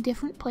connect in two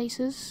different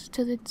places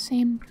to the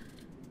same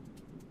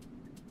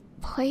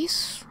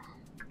place.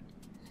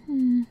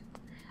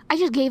 I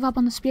just gave up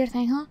on the spear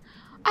thing, huh?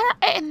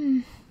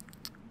 I'm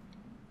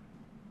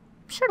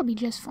sure it'll be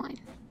just fine.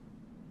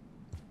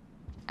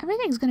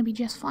 Everything's gonna be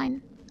just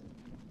fine.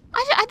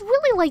 I'd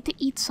really like to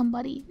eat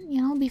somebody,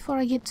 you know, before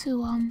I get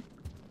too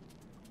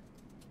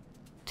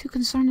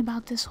concerned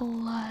about this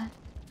whole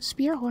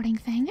spear hoarding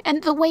thing.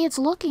 And the way it's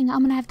looking,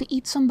 I'm gonna have to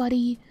eat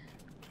somebody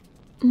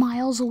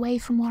miles away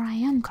from where I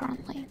am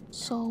currently.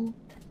 So,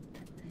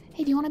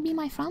 hey, do you want to be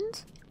my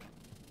friend?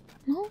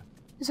 No?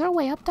 Is there a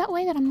way up that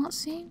way that I'm not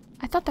seeing?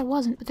 I thought there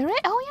wasn't, but there is.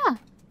 Oh yeah.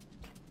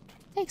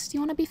 Thanks. Do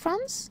you want to be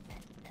friends?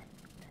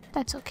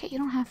 That's okay. You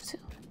don't have to.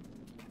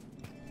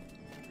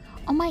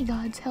 Oh my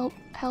god! Help!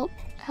 Help!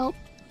 Help!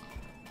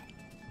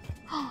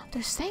 Oh,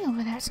 they're staying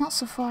over there. It's not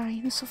Safari.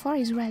 The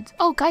Safari's red.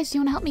 Oh, guys, do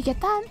you want to help me get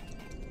that?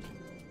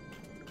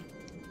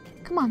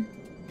 Come on.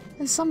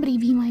 Can somebody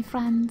be my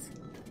friend?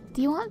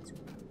 Do you want?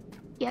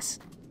 Yes.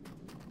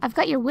 I've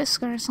got your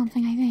whisker or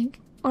something, I think.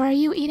 Or are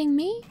you eating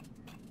me?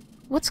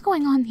 What's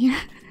going on here?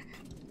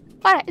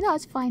 Alright, no,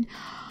 it's fine.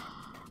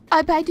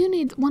 But I do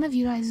need one of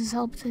you guys'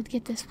 help to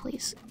get this,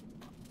 please.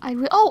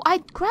 Oh, I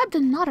grabbed a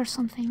nut or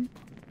something.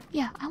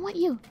 Yeah, I want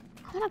you.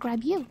 I'm gonna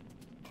grab you.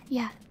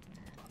 Yeah.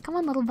 Come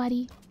on, little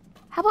buddy.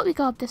 How about we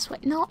go up this way?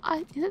 No,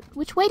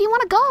 which way do you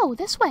want to go?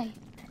 This way.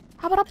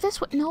 How about up this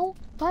way? No,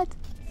 but...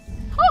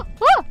 Oh!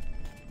 Oh!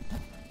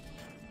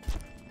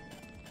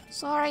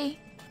 Sorry.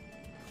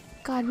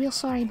 God, real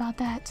sorry about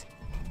that.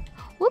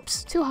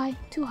 Whoops, too high,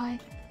 too high.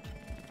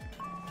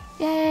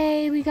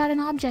 Yay, we got an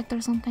object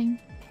or something.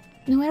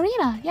 New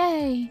arena,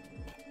 yay.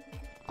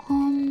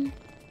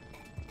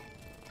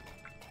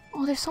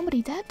 Oh, there's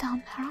somebody dead down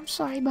there. I'm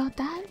sorry about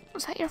that.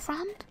 Was that your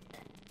friend?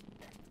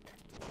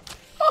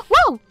 Oh,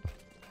 whoa!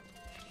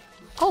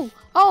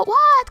 Oh,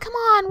 what? Come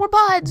on, we're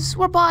buds.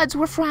 We're buds,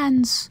 we're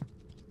friends.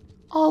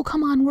 Oh,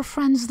 come on, we're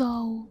friends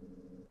though.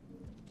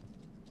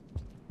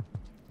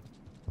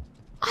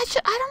 I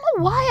don't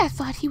know why I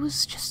thought he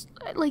was just,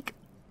 like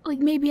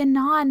maybe a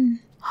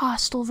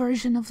non-hostile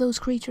version of those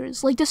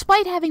creatures. Like,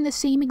 despite having the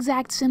same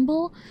exact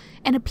symbol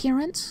and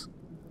appearance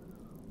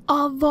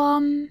of,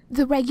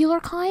 the regular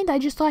kind, I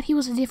just thought he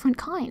was a different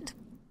kind.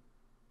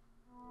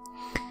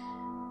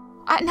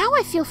 Now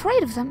I feel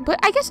afraid of them, but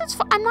I guess it's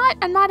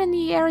I'm not in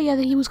the area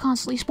that he was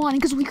constantly spawning,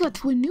 because we got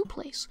to a new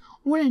place.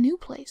 We're in a new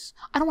place.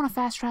 I don't want to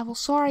fast travel.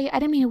 Sorry, I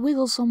didn't mean to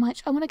wiggle so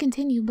much. I want to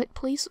continue, but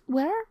please,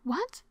 where?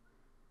 What?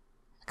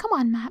 Come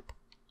on, map.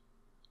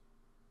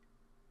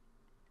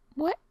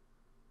 What?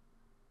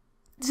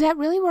 Is that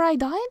really where I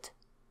died?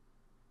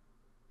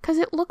 Because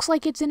it looks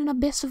like it's in an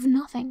abyss of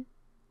nothing.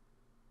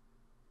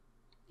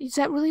 Is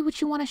that really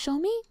what you want to show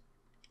me?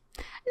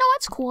 No,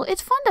 it's cool.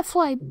 It's fun to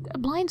fly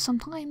blind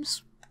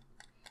sometimes.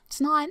 It's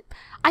not.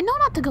 I know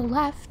not to go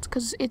left,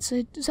 because it's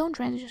a zone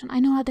transition. I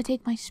know how to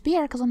take my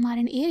spear, because I'm not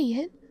an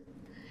idiot.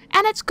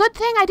 And it's a good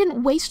thing I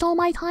didn't waste all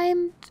my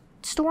time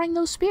storing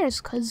those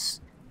spears, because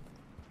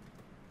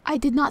I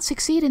did not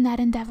succeed in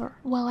that endeavor.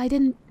 Well, I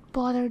didn't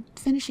bother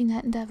finishing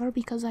that endeavor,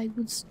 because I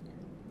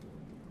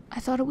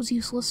thought it was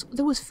useless.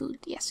 There was food.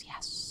 Yes,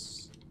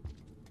 yes.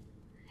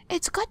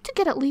 It's good to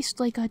get at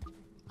least, like, a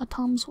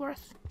thumb's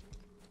worth.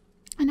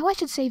 I know I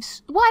should save...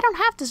 Well, I don't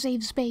have to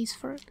save space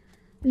for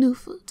new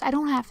foods. I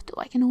don't have to.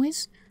 I can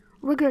always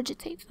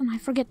regurgitate, and I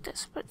forget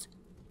this, but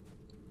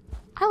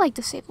I like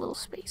to save a little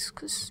space,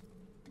 because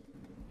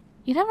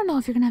you never know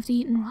if you're gonna have to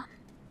eat and run.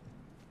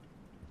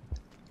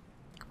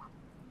 Come on.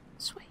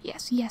 This way.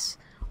 Yes, yes.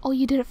 Oh,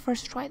 you did it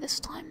first try this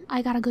time.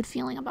 I got a good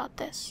feeling about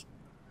this.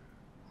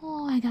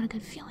 Oh, I got a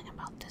good feeling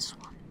about this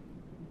one.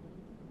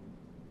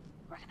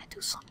 We're gonna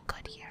do something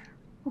good here.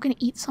 We're gonna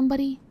eat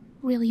somebody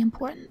really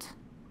important.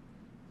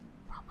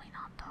 Probably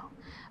not, though.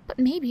 But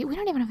maybe. We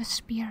don't even have a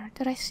spear.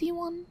 Did I see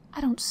one?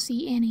 I don't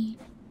see any.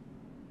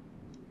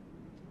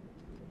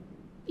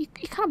 You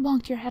kind of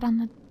bonked your head on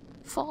the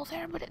fall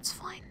there, but it's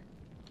fine.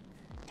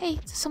 Hey,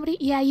 somebody...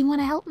 Yeah, you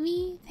want to help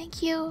me?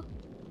 Thank you.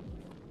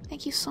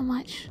 Thank you so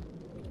much.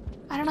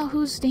 I don't know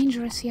who's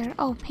dangerous here.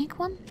 Oh, pink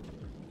one?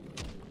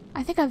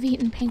 I think I've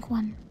eaten pink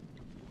one.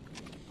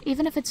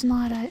 Even if it's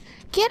not a...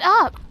 Get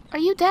up! Are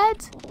you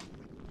dead?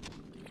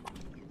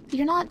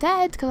 You're not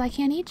dead, because I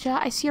can't eat ya.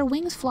 I see your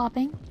wings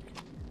flopping.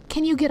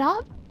 Can you get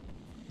up?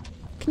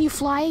 Can you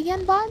fly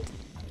again, bud?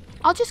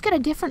 I'll just get a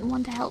different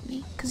one to help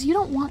me, because you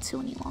don't want to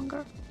any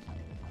longer.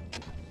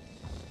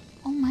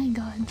 Oh my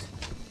god.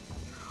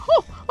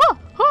 Oh! Oh!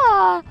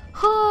 Ah!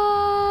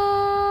 Ah!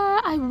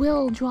 I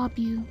will drop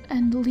you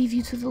and leave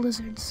you to the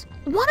lizards.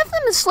 One of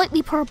them is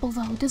slightly purple,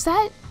 though. Does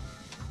that...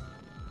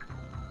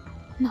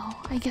 No,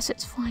 I guess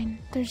it's fine.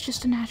 There's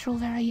just a natural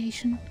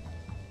variation.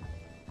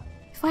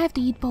 If I have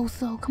to eat both,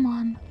 though, come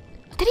on.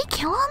 Did he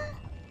kill him?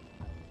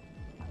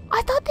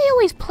 I thought they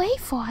always play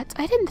fought.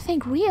 I didn't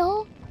think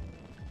real.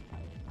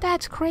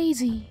 That's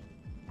crazy.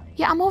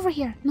 Yeah, I'm over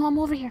here. No, I'm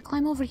over here.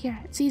 Climb over here.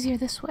 It's easier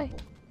this way.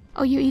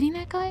 Oh, you eating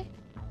that guy?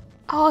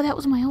 Oh, that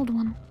was my old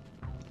one.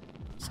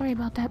 Sorry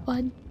about that,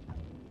 bud.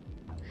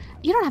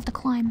 You don't have to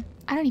climb.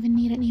 I don't even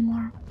need it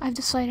anymore. I've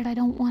decided I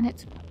don't want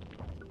it.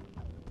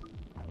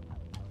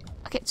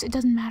 Okay, so it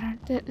doesn't matter.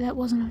 That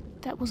wasn't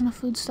a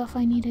food stuff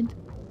I needed.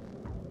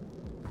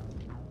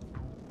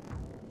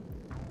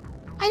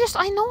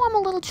 I know I'm a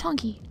little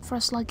chunky for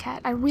a slug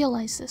cat. I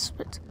realize this,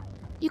 but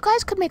you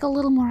guys could make a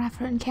little more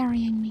effort in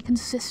carrying me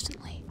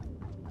consistently.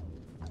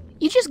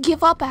 You just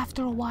give up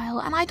after a while,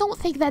 and I don't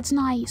think that's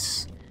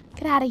nice.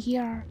 Get out of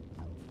here.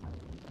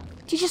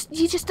 You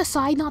just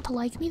decide not to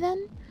like me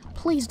then?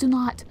 Please do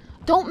not.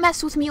 Don't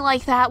mess with me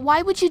like that.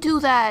 Why would you do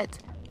that?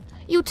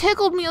 You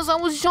tickled me as I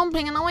was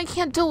jumping, and now I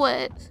can't do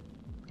it.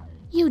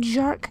 You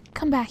jerk.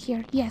 Come back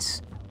here.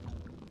 Yes.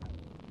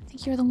 I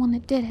think you're the one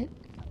that did it.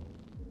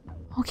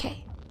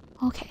 Okay.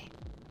 Okay.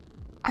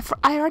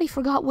 I already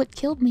forgot what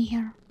killed me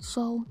here,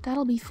 so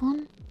that'll be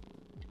fun.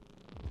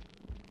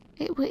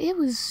 It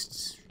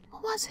was...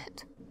 What was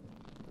it?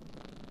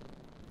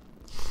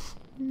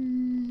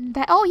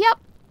 Oh, yep.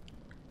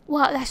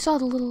 Well, I saw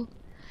the little...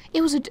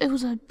 It was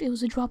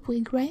a drop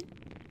wig, right?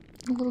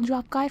 The little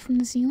drop guy from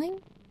the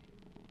ceiling.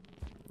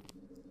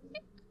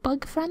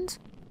 Bug friend?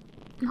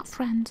 Not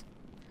friend.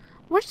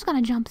 We're just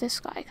gonna jump this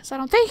guy, because I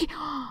don't think...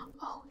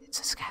 Oh, it's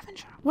a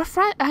scavenger. We're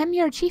friend. I'm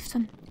your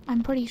chieftain.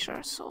 I'm pretty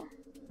sure, so...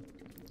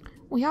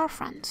 We are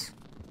friends.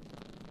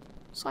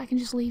 So I can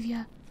just leave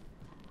you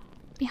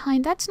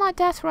behind. That's not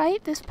death,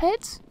 right? This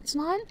pit? It's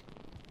not?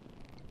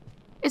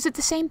 Is it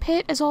the same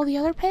pit as all the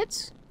other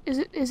pits? Is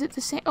it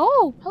the same?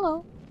 Oh,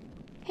 hello.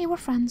 Hey, we're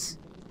friends.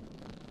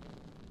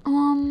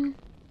 I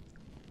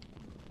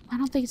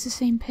don't think it's the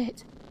same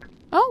pit.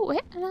 Oh,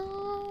 wait.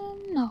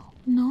 No,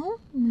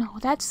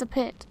 that's the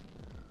pit.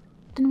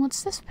 Then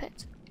what's this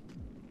pit?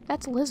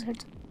 That's a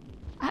lizard.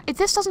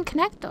 This doesn't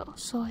connect, though,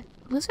 so a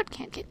lizard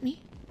can't get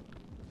me.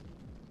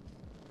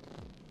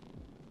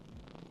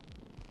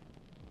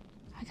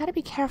 I gotta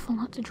be careful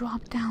not to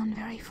drop down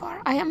very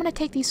far. I am gonna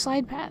take these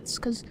side paths,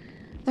 because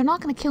they're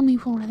not gonna kill me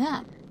for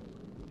them.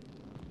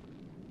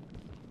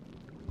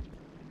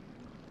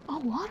 Oh,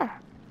 water.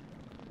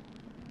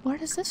 Where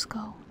does this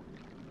go?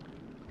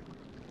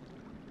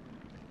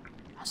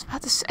 I was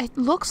about to say, it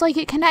looks like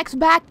it connects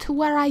back to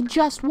where I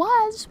just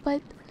was,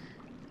 but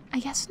I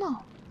guess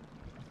no.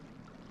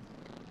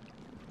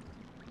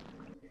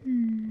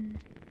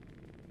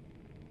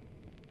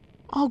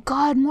 Oh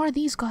god, more of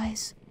these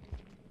guys.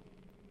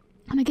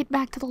 I'm gonna get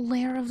back to the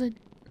lair of the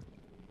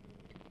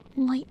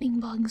lightning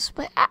bugs,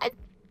 but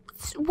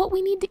it's what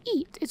we need to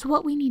eat. It's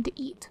what we need to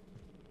eat.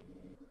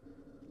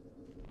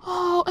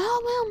 Oh,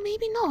 well,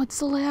 maybe no. It's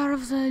the lair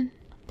of the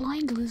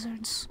blind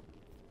lizards.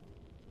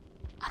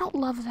 I don't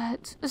love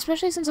that,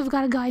 especially since I've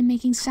got a guy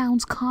making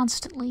sounds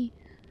constantly.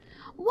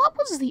 What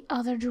was the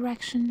other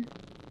direction?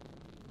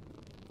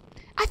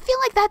 I feel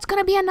like that's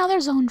gonna be another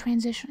zone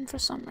transition for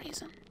some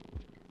reason.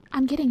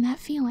 I'm getting that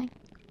feeling.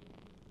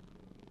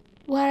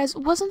 Whereas,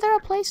 wasn't there a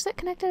place that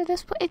connected to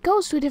this place? It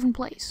goes to a different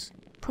place,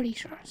 pretty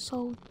sure,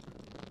 so...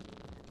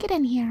 Get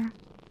in here.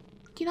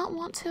 Do you not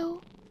want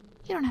to?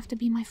 You don't have to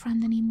be my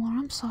friend anymore,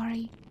 I'm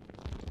sorry.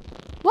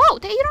 Whoa,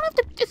 you don't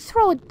have to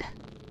throw a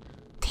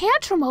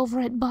tantrum over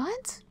it, bud.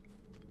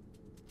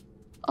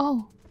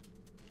 Oh.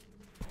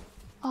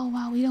 Oh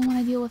wow, we don't want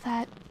to deal with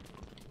that.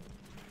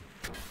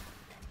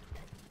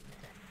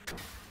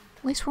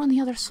 At least we're on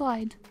the other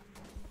side.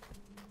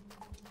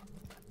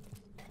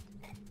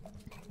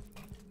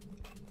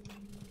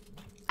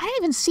 I didn't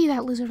even see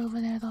that lizard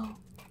over there, though.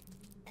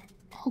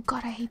 Oh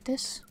god, I hate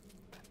this.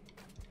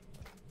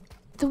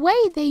 The way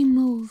they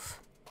move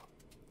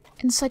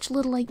in such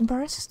little, like,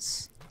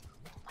 bursts.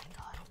 Oh my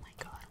god, oh my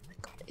god, oh my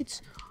god.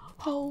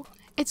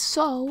 It's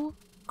so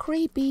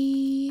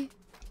creepy.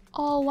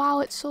 Oh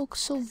wow, it's so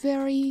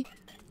very...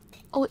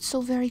 Oh, it's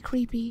so very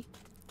creepy.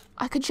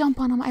 I could jump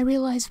on him, I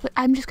realize, but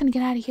I'm just gonna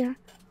get out of here.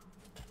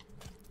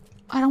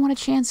 I don't want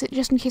to chance it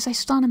just in case I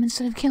stun him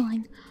instead of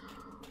killing.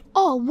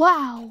 Oh,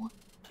 wow.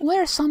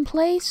 We're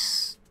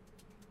someplace...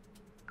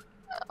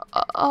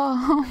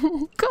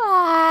 Oh,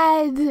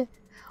 God.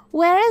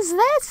 Where is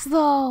this,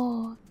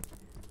 though?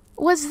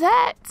 Was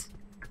that...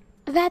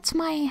 That's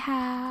my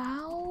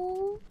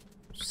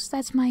house.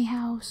 That's my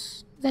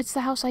house. That's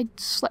the house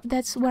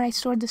that's where I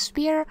stored the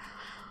spear.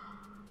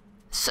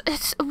 So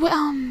it's,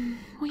 well,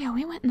 yeah,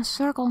 we went in a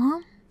circle,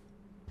 huh?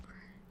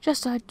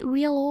 Just a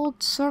real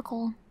old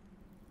circle.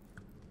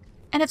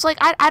 And it's like,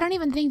 I don't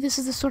even think this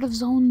is the sort of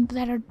zone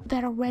that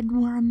a red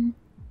worm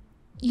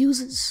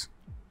uses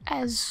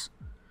as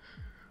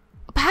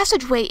a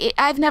passageway.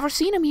 I've never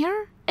seen him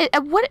here.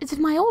 What, did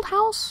my old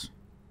house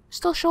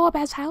still show up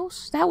as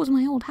house? That was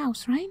my old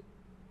house, right?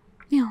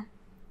 Yeah.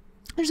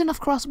 There's enough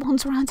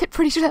crossbones around it,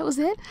 pretty sure that was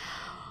it.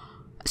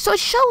 So it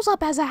shows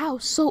up as a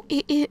house, so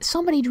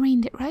somebody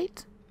drained it,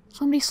 right?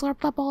 Somebody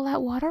slurped up all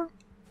that water.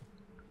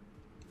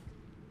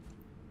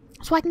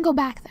 So I can go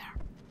back there.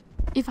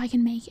 If I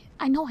can make it.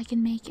 I know I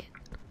can make it.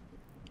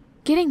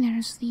 Getting there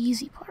is the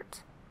easy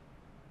part.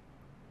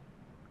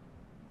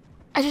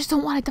 I just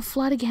don't want it to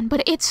flood again,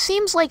 but it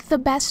seems like the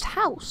best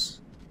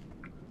house.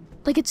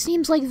 Like, it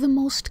seems like the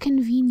most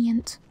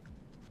convenient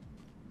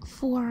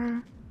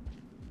for...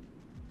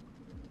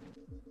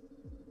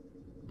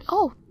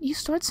 Oh, you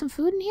stored some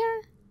food in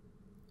here?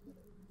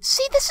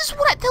 See, this is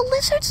what the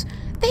lizards,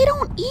 they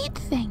don't eat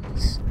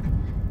things.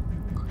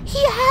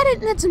 He had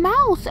it in its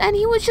mouth, and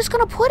he was just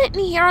gonna put it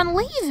in here and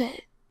leave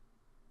it.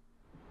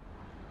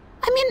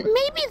 I mean,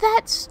 maybe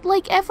that's,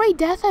 like, every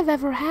death I've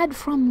ever had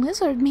from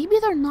lizard. Maybe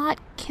they're not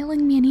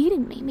killing me and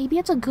eating me. Maybe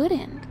it's a good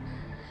end.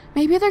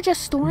 Maybe they're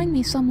just storing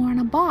me somewhere in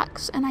a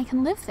box, and I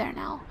can live there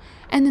now.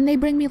 And then they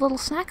bring me little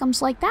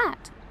snackums like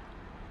that.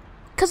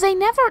 Because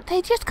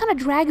they just kind of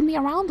drag me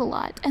around a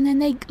lot, and then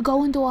they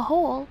go into a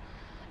hole,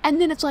 and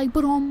then it's like,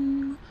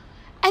 Budum.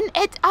 And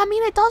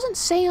it doesn't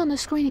say on the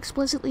screen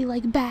explicitly,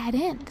 like, bad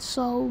end,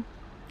 so,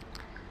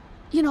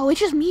 you know, it's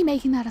just me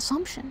making that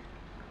assumption.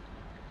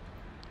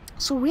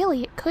 So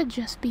really, it could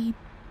just be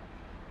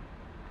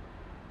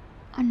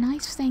a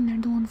nice thing they're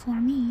doing for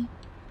me,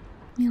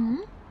 you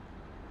know?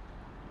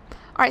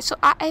 Alright, so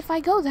if I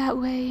go that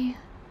way,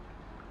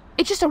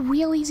 it's just a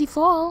real easy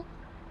fall.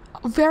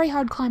 Very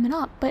hard climbing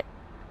up, but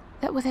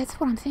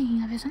that's what I'm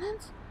thinking of, isn't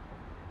it?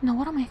 No,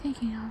 what am I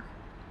thinking of?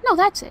 No,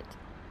 that's it.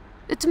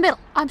 It's middle.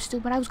 I'm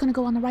stupid. I was going to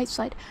go on the right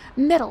side.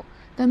 Middle.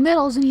 The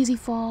middle's an easy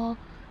fall.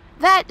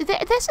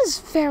 This is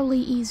fairly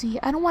easy.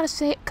 I don't want to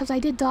say it because I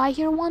did die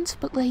here once,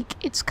 but, like,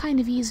 it's kind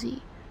of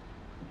easy.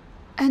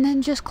 And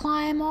then just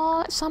climb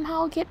all,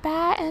 somehow get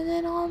back, and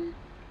then,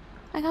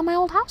 I got my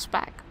old house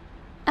back.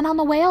 And on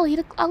the way, I'll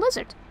eat a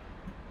lizard.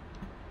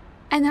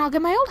 And then I'll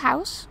get my old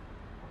house.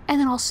 And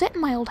then I'll sit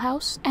in my old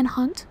house and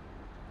hunt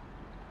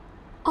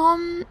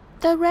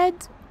the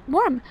red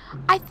worm.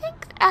 I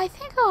think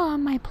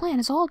my plan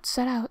is all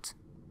set out.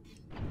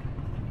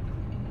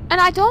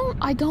 And I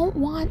don't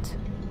want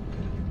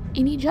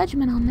any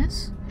judgment on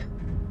this,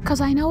 because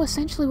I know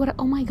essentially what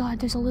oh my god,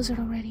 there's a lizard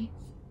already.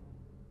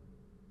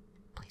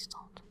 Please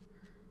don't.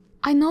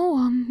 I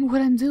know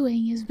what I'm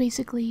doing is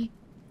basically,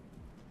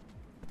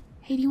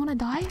 hey, do you want to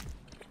die?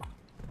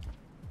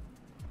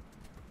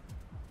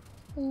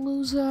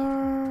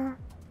 Loser.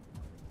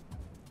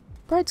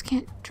 Birds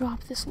can't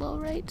drop this low,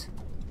 right?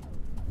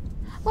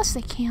 Unless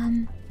they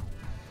can.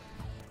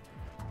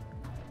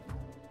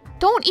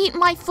 Don't eat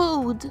my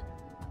food!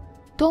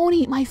 Don't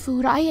eat my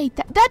food, I ate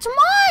that. That's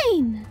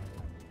mine!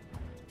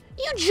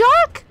 You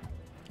jerk!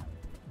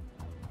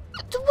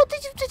 What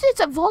did you do? It's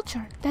a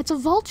vulture. That's a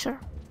vulture.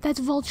 That's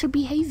vulture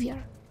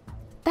behavior.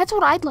 That's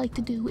what I'd like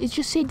to do, is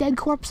just see dead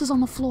corpses on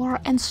the floor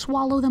and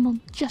swallow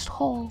them just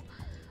whole.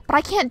 But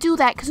I can't do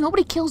that because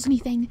nobody kills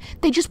anything.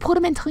 They just put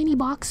them in tiny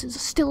boxes,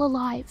 still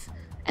alive.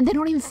 And they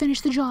don't even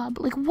finish the job.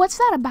 Like, what's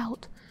that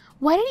about?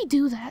 Why did he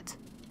do that?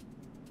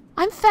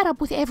 I'm fed up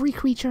with every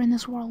creature in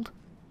this world.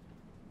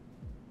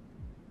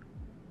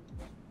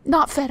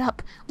 Not fed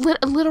up.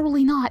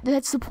 Literally not.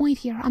 That's the point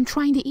here. I'm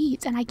trying to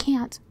eat, and I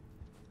can't.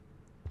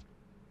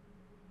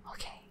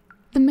 Okay.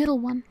 The middle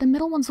one. The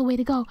middle one's the way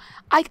to go.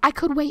 I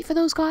could wait for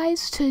those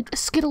guys to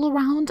skittle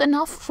around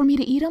enough for me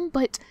to eat them,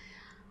 but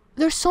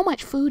there's so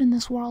much food in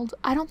this world.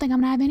 I don't think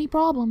I'm gonna have any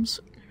problems,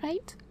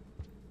 right?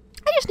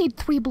 I just need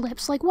 3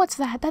 blips. Like, what's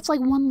that? That's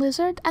like 1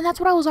 lizard, and that's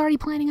what I was already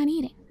planning on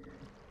eating.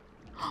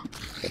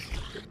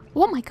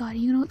 Oh my god, are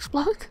you gonna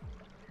explode?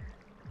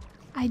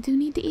 I do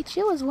need to eat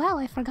you as well.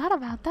 I forgot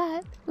about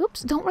that.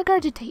 Oops, don't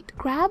regurgitate.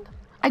 Grab.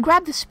 I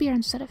grabbed the spear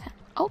instead of him.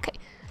 Okay,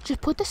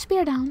 just put the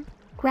spear down.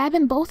 Grab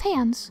in both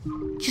hands.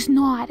 Just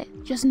gnaw at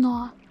it. Just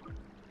gnaw.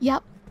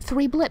 Yep,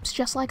 3 blips,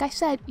 just like I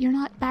said. You're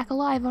not back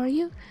alive, are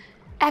you?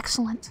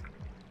 Excellent.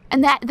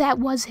 And that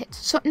was it.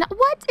 So, now,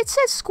 what? It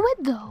says squid,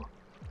 though.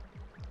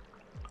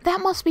 That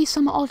must be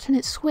some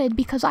alternate squid,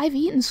 because I've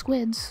eaten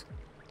squids.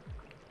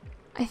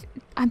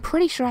 I'm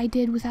pretty sure I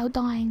did without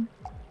dying.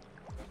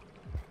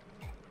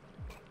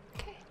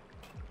 Okay.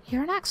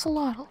 You're an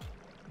axolotl.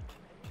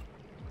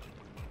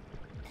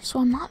 So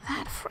I'm not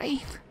that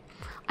afraid.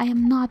 I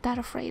am not that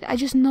afraid. I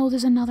just know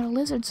there's another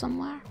lizard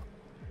somewhere.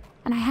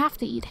 And I have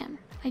to eat him.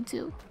 I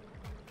do.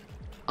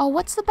 Oh,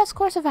 what's the best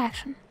course of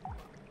action?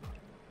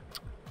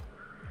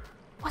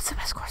 What's the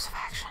best course of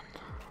action?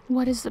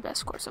 What is the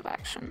best course of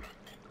action?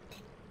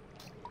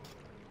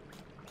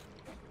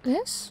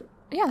 This?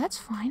 Yeah, that's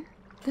fine.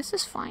 This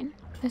is fine.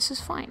 This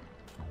is fine.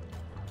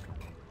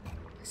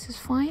 This is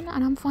fine,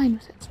 and I'm fine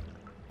with it.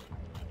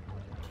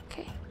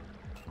 Okay.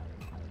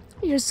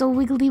 You're so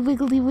wiggly,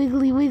 wiggly,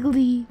 wiggly,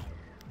 wiggly.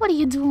 What are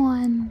you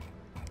doing?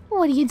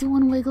 What are you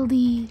doing,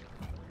 wiggly?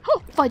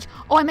 Oh, fudge.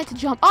 Oh, I meant to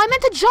jump. Oh, I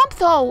meant to jump,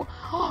 though.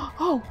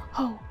 Oh.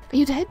 Are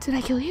you dead? Did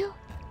I kill you?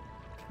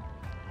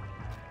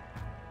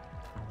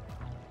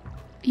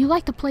 You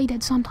like to play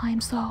dead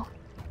sometimes, though.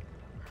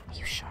 Are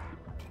you sure?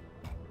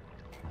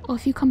 Well,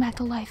 if you come back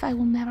to life, I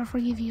will never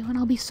forgive you, and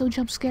I'll be so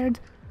jump scared.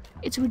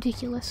 It's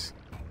ridiculous.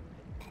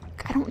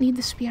 I don't need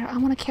the spear. I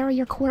want to carry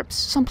your corpse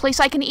someplace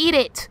I can eat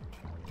it.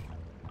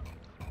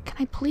 Can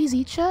I please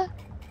eat ya?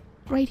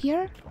 Right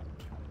here?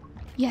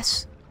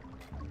 Yes.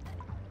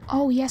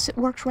 Oh, yes, it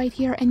works right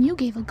here, and you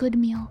gave a good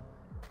meal.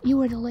 You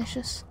were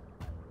delicious.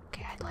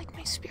 Okay, I'd like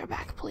my spear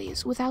back,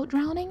 please. Without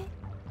drowning?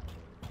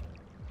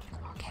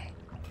 Okay.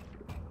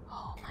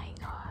 Oh my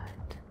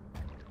god.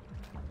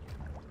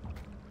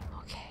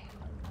 Okay.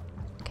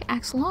 Okay,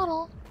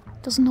 Axolotl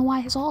doesn't know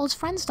why all his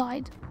friends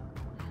died.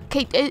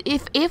 Okay,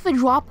 if a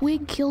drop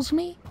wig kills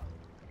me,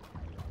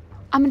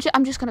 I'm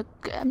just gonna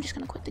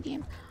quit the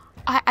game.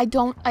 I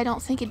don't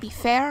think it'd be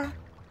fair.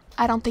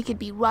 I don't think it'd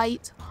be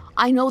right.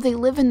 I know they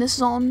live in this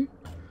zone.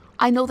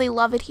 I know they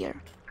love it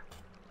here.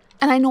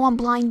 And I know I'm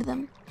blind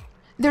them.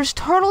 There's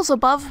turtles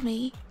above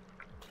me.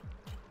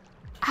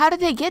 How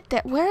did they get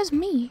there? Where is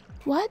me?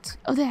 What?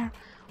 Oh, there.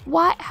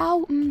 What?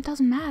 How?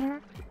 Doesn't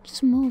matter.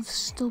 Just move,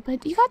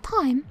 stupid. You got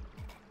time.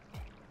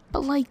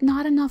 But, like,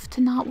 not enough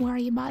to not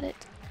worry about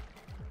it.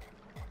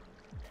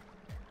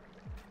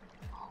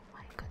 Oh,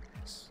 my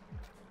goodness.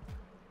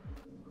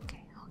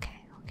 Okay.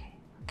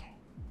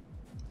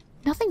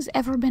 Nothing's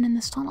ever been in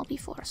this tunnel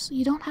before, so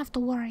you don't have to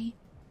worry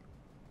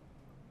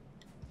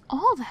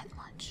all that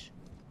much.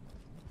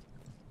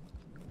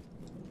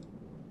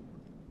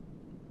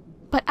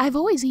 But I've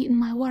always eaten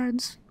my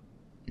words.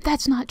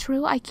 That's not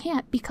true. I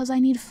can't because I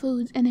need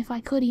food, and if I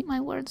could eat my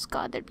words,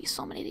 God, there'd be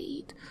so many to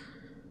eat.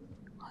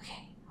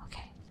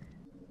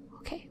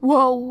 Okay.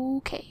 Whoa,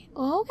 okay.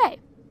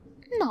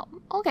 No,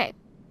 okay.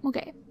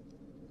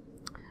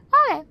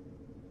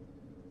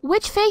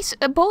 Which face?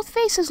 Both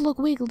faces look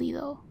wiggly,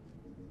 though.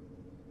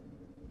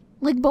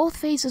 Like, both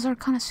faces are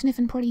kind of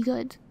sniffing pretty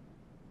good.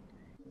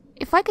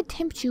 If I could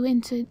tempt you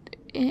into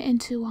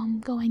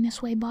going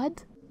this way,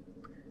 bud.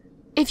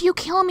 If you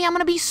kill me, I'm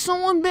gonna be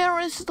so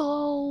embarrassed,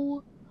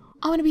 though.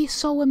 I'm gonna be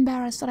so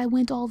embarrassed that I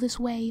went all this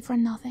way for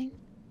nothing.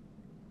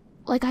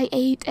 Like, I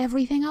ate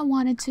everything I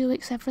wanted to,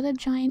 except for the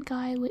giant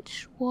guy,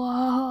 which,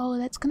 whoa,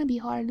 that's gonna be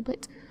hard,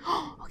 but...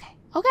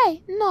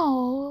 Okay,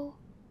 no.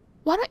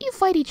 Why don't you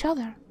fight each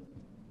other?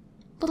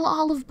 Little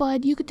Olive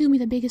Bud, you could do me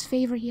the biggest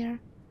favor here.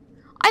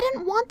 I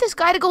didn't want this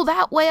guy to go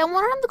that way. I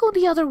wanted him to go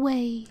the other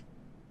way.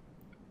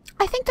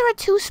 I think they're a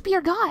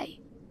 2-spear guy.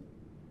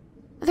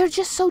 They're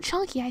just so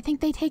chunky. I think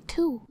they take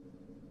 2.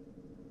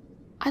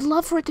 I'd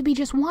love for it to be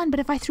just 1, but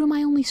if I threw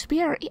my only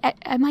spear,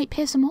 I might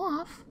piss him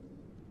off.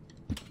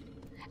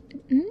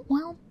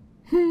 Well,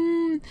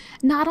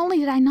 not only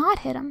did I not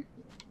hit him.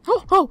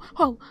 Oh,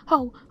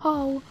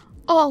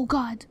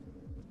 God.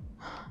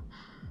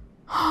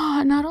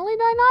 Not only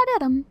did I not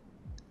hit him,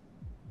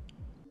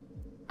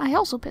 I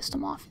also pissed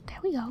him off. There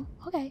we go.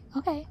 Okay.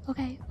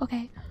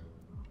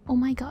 Oh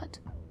my god.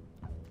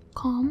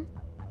 Calm.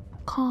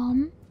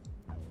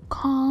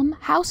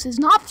 House is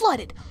not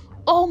flooded.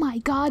 Oh my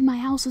god, my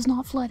house is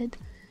not flooded.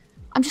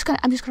 I'm just gonna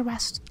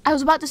rest. I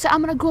was about to say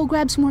I'm gonna go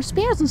grab some more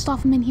spears and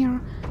stuff them in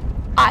here.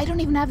 I don't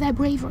even have that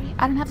bravery.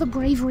 I don't have the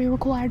bravery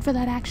required for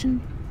that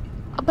action.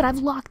 But I've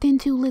locked in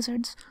 2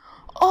 lizards.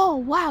 Oh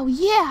wow,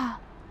 yeah!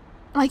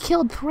 And I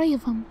killed 3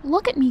 of them.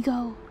 Look at me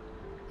go.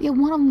 Yeah,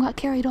 one of them got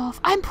carried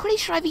off. I'm pretty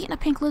sure I've eaten a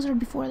pink lizard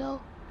before,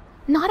 though.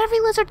 Not every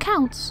lizard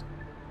counts.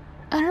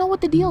 I don't know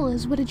what the deal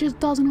is, but it just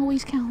doesn't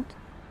always count.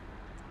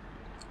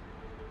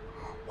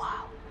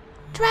 Wow.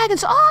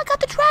 Dragons! Oh, I got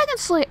the dragon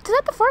slayer! Is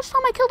that the first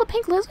time I killed a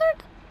pink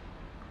lizard?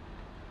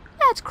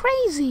 That's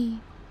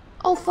crazy.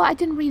 Oh, I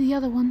didn't read the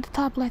other one, the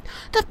top left.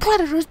 The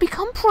predators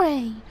become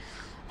prey.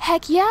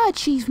 Heck yeah,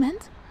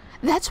 achievement.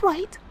 That's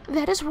right.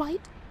 That is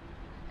right.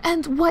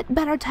 And what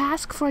better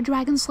task for a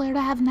dragon slayer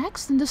to have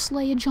next than to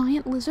slay a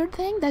giant lizard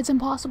thing that's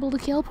impossible to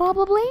kill,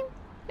 probably?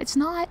 It's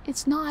not.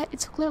 It's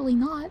clearly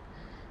not.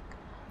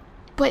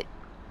 But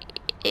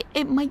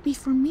it might be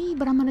for me,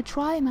 but I'm gonna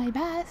try my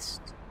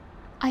best.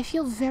 I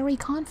feel very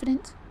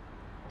confident.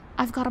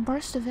 I've got a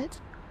burst of it.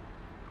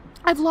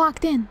 I've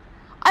locked in.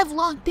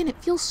 It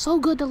feels so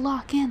good to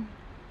lock in.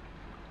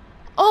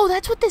 Oh,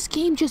 that's what this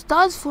game just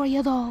does for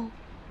you, though.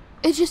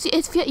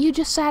 You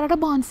just sat at a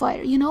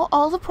bonfire, you know,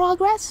 all the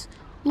progress,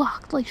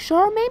 locked. Like,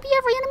 sure, maybe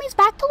every enemy's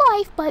back to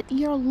life, but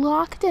you're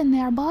locked in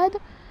there, bud.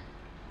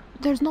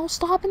 There's no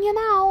stopping you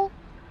now.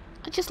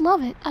 I just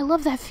love it. I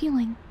love that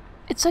feeling.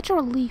 It's such a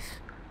relief.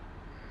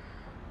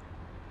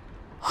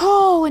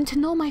 Oh, and to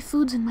know my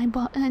food's in my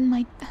butt, and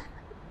my...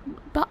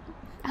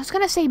 I was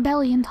gonna say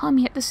belly and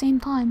tummy at the same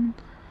time.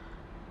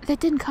 That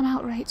didn't come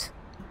out right.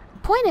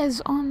 Point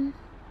is,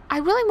 I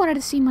really wanted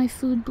to see my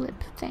food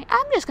blip thing.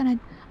 I'm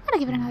gonna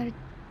give it another...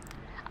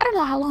 I don't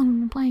know how long we've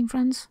been playing,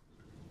 friends.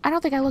 I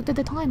don't think I looked at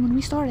the time when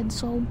we started,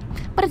 so...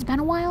 But it's been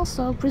a while,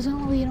 so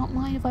presumably you don't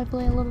mind if I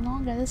play a little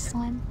longer this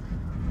time.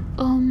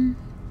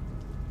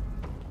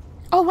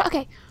 Oh,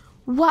 okay.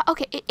 What?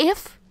 Okay,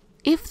 if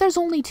there's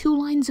only 2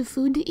 lines of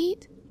food to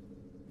eat,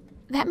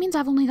 that means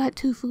I've only got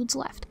 2 foods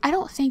left. I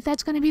don't think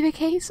that's gonna be the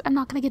case. I'm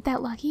not gonna get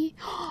that lucky.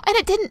 And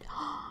it didn't...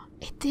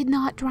 It did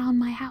not drown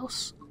my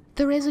house.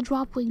 There is a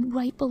droplet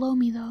right below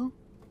me, though.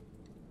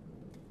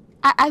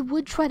 I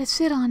would try to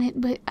sit on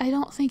it, but I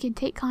don't think it'd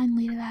take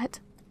kindly to that.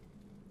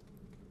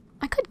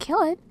 I could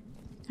kill it,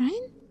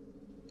 right?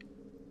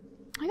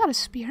 I got a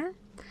spear.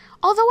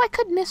 Although I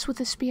could miss with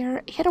a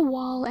spear, hit a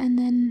wall, and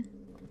then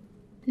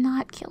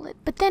not kill it.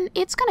 But then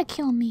it's gonna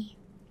kill me.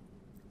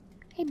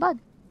 Hey, bud.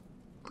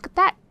 Look at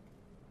that.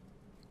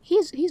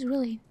 He's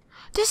really...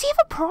 Does he have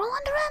a pearl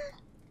under him?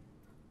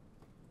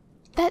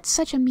 That's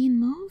such a mean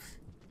move.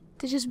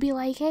 To just be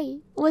like, hey,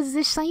 what's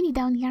this shiny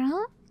down here,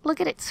 huh? Look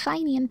at it,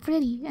 shiny and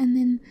pretty. And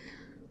then...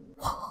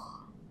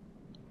 Whoa,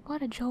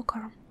 what a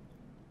joker.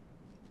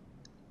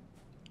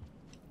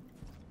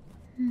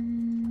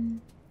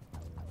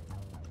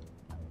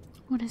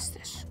 What is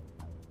this?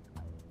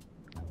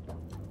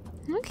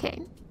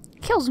 Okay.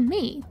 Kills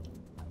me.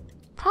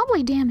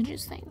 Probably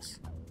damages things.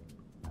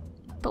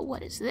 But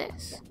what is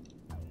this?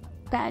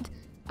 Bad.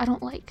 I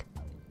don't like.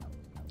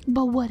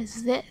 But what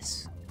is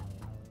this?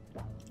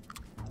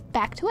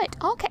 Back to it.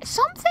 Okay,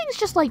 some things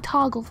just like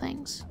toggle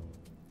things.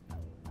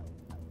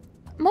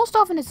 Most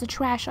often it's a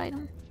trash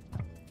item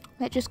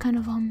that just kind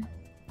of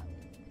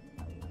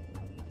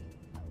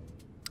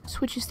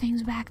switches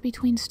things back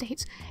between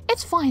states.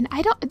 It's fine.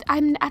 I don't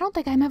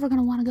think I'm ever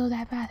gonna want to go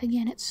that path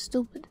again. It's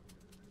stupid.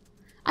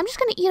 I'm just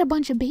gonna eat a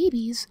bunch of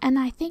babies, and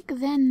I think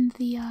then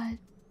the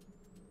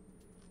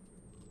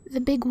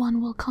big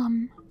one will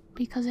come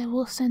because it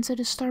will sense a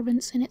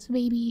disturbance in its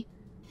baby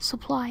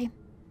supply.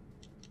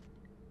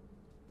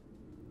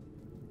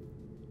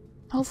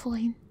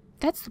 Hopefully.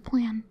 That's the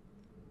plan.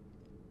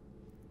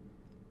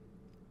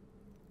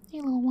 Hey,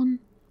 little one.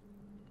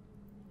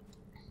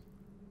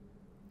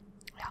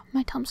 Yeah,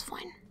 my tum's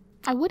fine.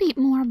 I would eat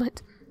more,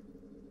 but...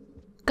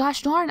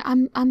 Gosh darn,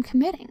 I'm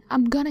committing.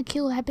 I'm gonna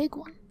kill that big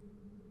one.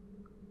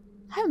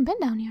 I haven't been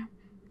down here.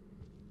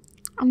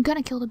 I'm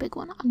gonna kill the big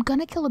one. I'm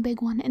gonna kill a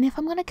big one. And if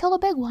I'm gonna kill a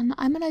big one,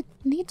 I'm gonna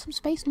need some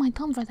space in my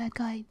tum for that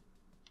guy.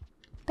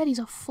 Bet he's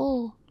a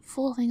full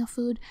thing of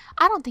food.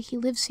 I don't think he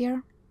lives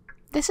here.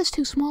 This is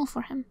too small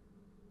for him.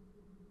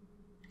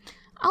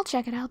 I'll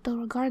check it out though,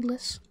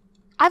 regardless.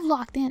 I've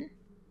locked in.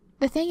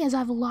 The thing is,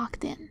 I've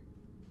locked in.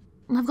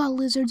 I've got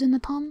lizards in the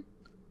tum.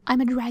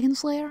 I'm a dragon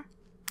slayer.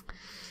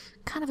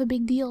 Kind of a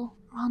big deal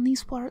around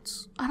these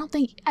parts.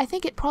 I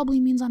think it probably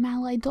means I'm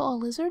allied to all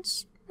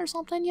lizards or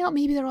something. You know,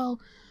 maybe they're all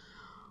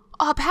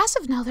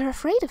passive now. They're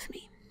afraid of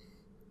me.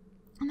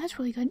 And that's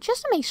really good.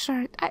 Just to make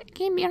sure,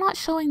 game, you're not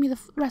showing me the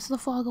rest of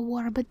the fog of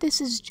war, but this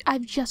is,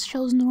 I've just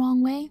chosen the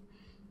wrong way.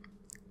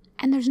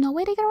 And there's no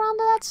way to get around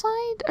to that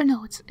side? Or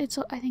no,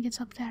 I think it's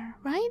up there,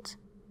 right?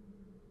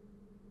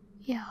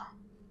 Yeah.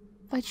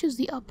 If I choose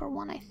the upper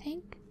one, I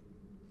think.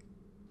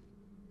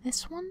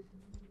 This one?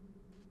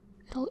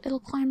 It'll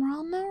climb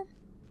around there?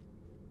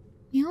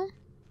 Yeah?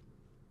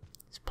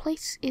 This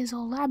place is a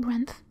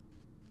labyrinth.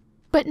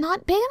 But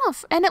not big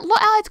enough. And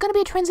it's gonna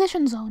be a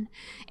transition zone.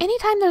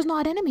 Anytime there's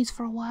not enemies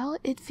for a while,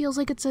 it feels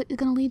like it's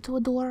gonna lead to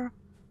a door.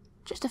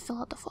 Just to fill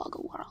out the fog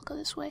of war, I'll go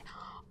this way.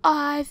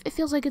 It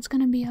feels like it's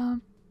gonna be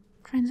a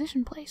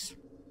transition place.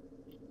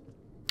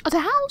 It's a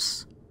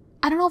house!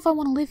 I don't know if I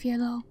want to live here,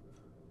 though.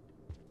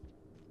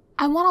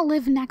 I want to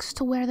live next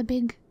to where the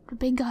big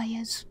guy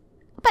is.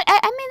 But,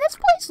 I mean, this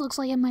place looks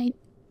like it might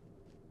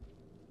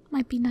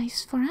be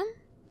nice for him.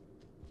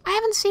 I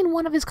haven't seen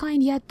one of his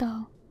kind yet,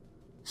 though.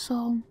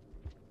 So,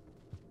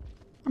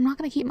 I'm not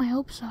gonna keep my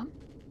hopes up.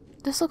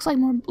 This looks like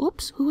more...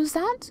 Oops, who was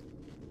that?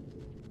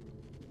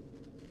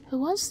 Who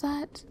was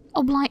that?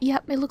 Oh, blind...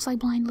 Yep, it looks like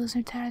blind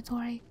lizard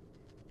territory.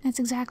 That's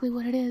exactly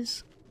what it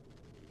is.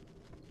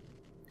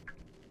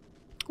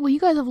 Well, you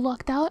guys have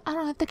lucked out. I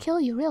don't have to kill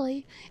you,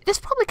 really. This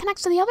probably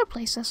connects to the other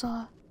place I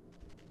saw.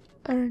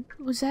 Or,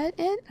 was that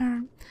it?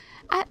 Or...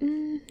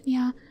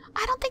 yeah.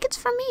 I don't think it's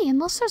for me,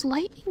 unless there's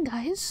lightning,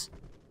 guys.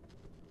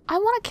 I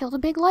want to kill the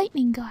big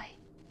lightning guy.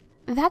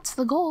 That's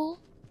the goal.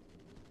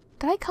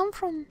 Did I come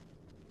from...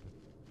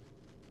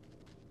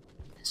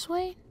 this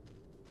way?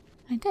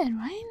 I did,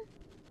 right?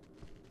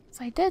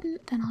 If I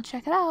didn't, then I'll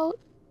check it out.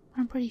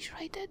 I'm pretty sure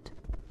I did.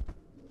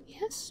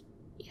 Yes?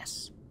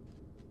 Yes.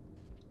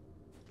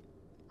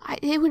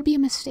 It would be a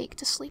mistake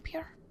to sleep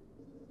here.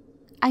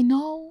 I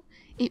know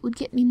it would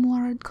get me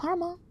more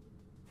karma.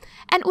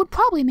 And it would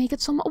probably make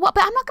it so much... Well,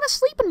 but I'm not going to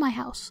sleep in my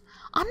house.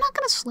 I'm not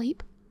going to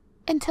sleep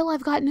until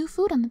I've got new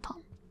food on the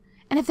tongue.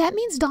 And if that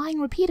means dying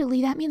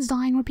repeatedly, that means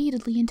dying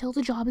repeatedly until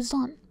the job is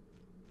done.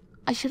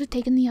 I should have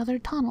taken the other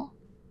tunnel.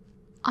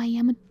 I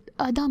am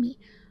a dummy.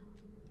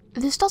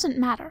 This doesn't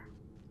matter.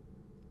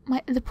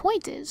 The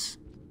point is...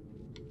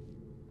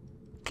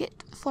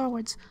 Get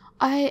forwards.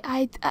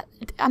 I'm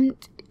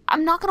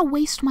not gonna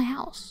waste my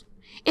house.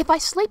 If I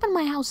sleep in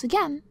my house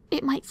again,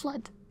 it might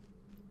flood.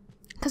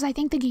 Because I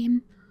think the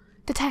game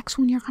detects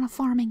when you're kind of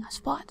farming a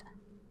spot.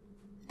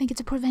 I think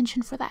it's a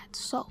prevention for that,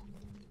 so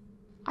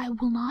I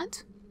will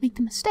not make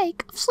the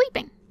mistake of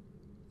sleeping.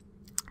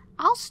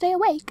 I'll stay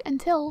awake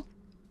until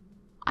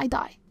I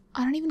die.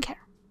 I don't even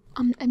care.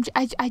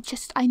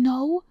 I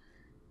know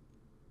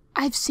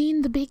I've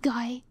seen the big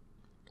guy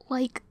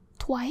like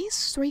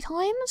twice, 3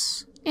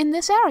 times in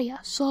this area,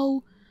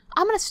 so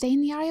I'm gonna stay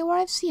in the area where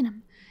I've seen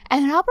him.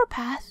 And an upper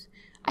path,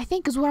 I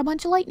think, is where a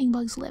bunch of lightning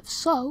bugs live,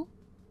 so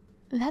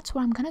that's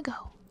where I'm gonna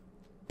go.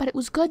 But it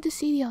was good to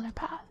see the other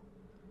path.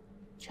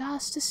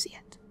 Just to see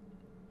it.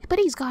 But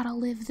he's gotta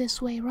live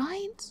this way,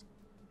 right?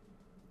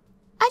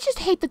 I just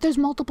hate that there's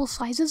multiple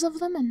sizes of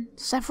them and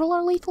several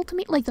are lethal to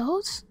me. Like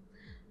those.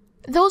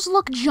 Those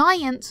look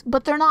giant,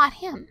 but they're not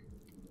him.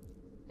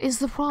 Is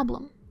the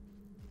problem.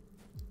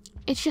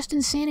 It's just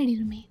insanity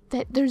to me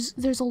that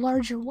there's a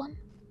larger one.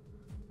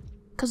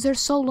 Because they're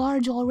so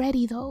large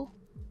already, though.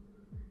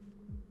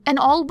 And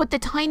all but the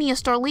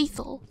tiniest are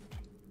lethal.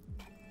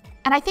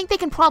 And I think they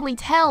can probably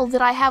tell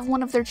that I have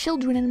one of their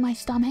children in my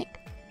stomach.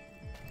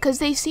 Because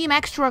they seem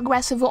extra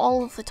aggressive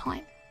all of the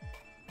time.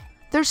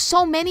 There's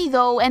so many,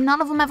 though, and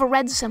none of them have a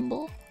red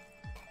symbol.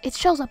 It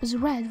shows up as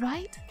red,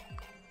 right?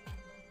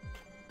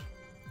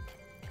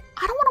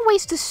 I don't want to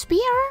waste a spear.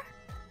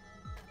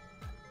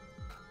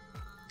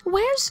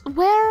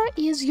 Where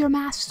is your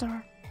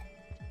master?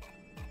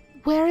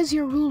 Where is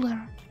your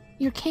ruler?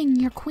 Your king,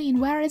 your queen,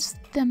 where is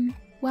them?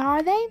 Where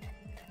are they?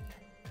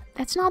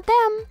 That's not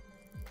them.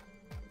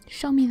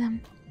 Show me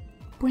them.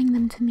 Bring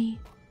them to me.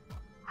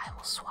 I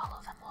will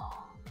swallow them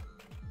all.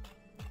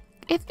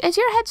 Is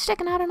your head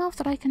sticking out enough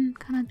that I can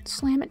kind of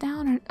slam it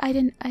down? Or I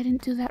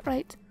didn't do that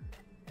right.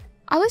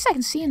 At least I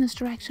can see in this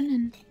direction,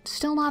 and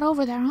still not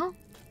over there, huh?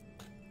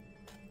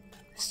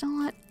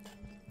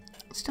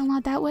 Still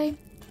not that way.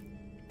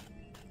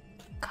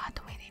 God,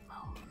 the way they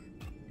move.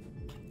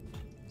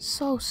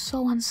 So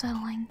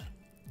unsettling.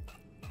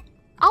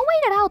 I'll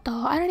wait it out,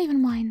 though. I don't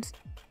even mind.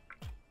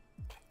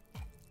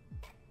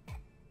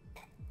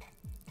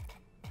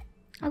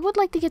 I would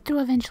like to get through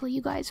eventually,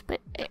 you guys, but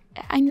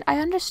I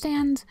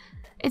understand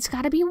it's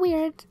gotta be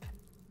weird,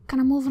 kind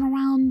of moving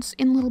around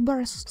in little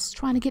bursts,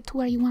 trying to get to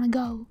where you want to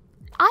go.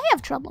 I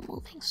have trouble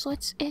moving, so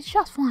it's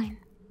just fine.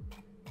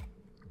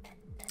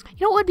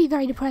 You know what would be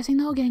very depressing,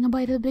 though? Getting a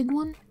bite of the big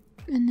one,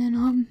 and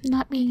then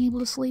not being able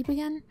to sleep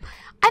again.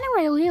 I didn't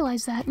really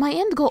realize that. My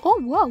end goal. Oh,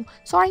 whoa!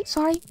 Sorry.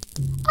 Oh,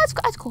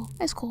 that's cool.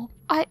 It's cool.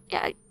 I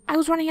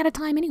was running out of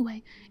time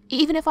anyway.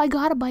 Even if I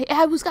got a bite,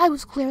 I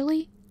was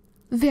clearly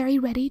very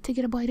ready to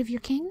get a bite of your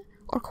king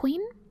or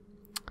queen,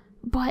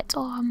 but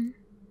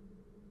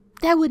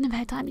I wouldn't have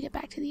had time to get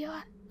back to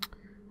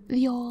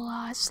the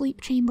old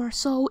sleep chamber.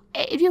 So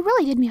you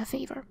really did me a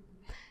favor,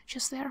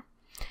 just there.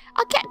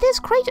 Again, this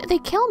creature, they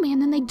kill me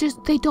and then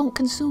they don't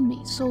consume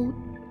me. So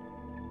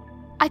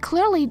I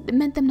clearly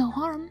meant them no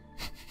harm.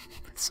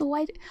 So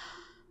why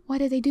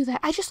did they do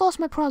that? I just lost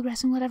my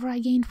progress in whatever I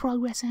gained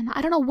progress in.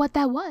 I don't know what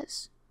that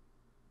was.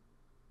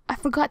 I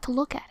forgot to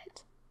look at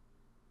it.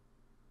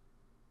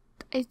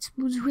 It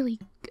was really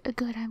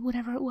good at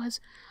whatever it was.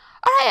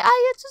 Alright,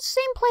 it's the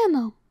same plan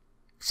though.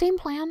 Same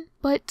plan,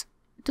 but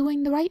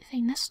doing the right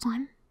thing this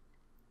time.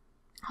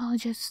 I'll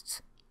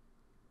just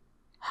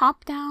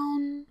hop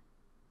down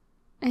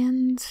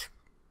and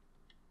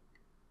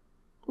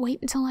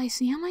wait until I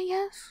see him, I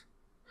guess.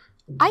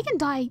 I can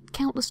die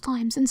countless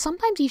times, and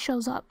sometimes he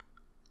shows up.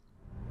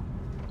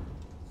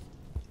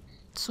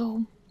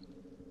 So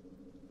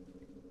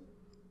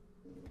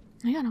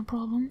I got no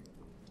problem.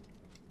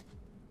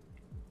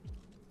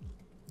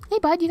 Hey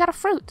bud, you got a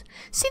fruit.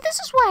 See, this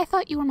is why I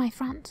thought you were my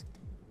friend.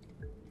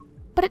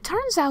 But it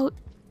turns out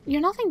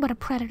you're nothing but a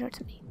predator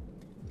to me.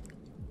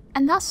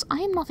 And thus, I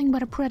am nothing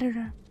but a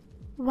predator.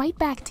 Right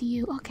back to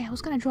you. Okay, I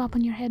was gonna drop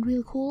on your head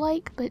real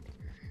cool-like, but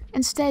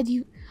instead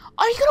you...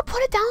 Are you gonna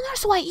put it down there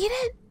so I eat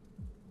it?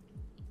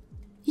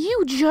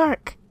 You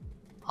jerk.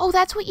 Oh,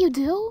 that's what you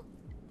do?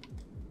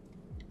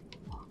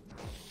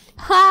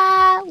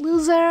 Ha!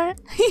 Loser!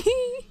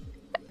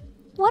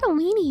 What a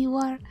weenie you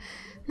are.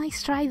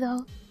 Nice try,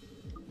 though.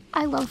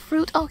 I love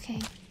fruit.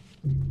 Okay.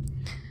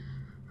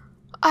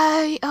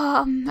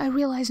 I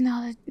realize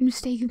now that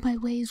mistaking my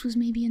ways was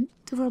maybe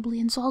verbally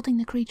insulting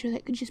the creature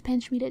that could just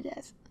pinch me to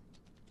death.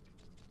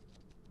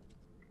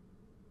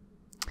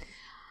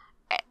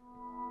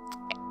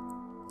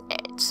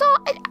 So,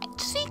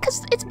 see,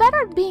 because it's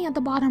better being at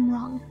the bottom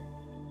rung.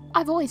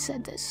 I've always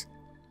said this.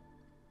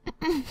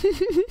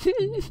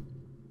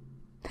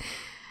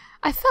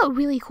 I felt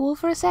really cool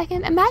for a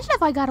second. Imagine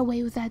if I got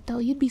away with that, though.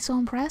 You'd be so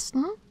impressed,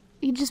 huh?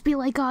 You'd just be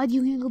like, God,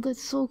 you handled it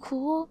so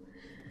cool.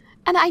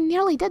 And I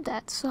nearly did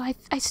that, so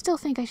I still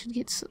think I should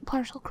get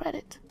partial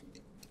credit.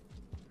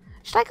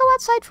 Should I go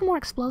outside for more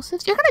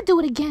explosives? You're gonna do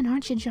it again,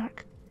 aren't you,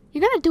 jerk?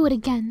 You're gonna do it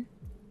again.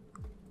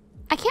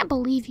 I can't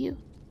believe you.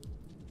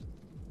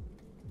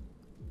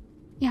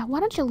 Yeah, why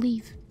don't you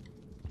leave?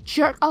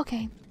 Jerk.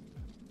 Okay.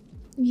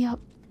 Yep.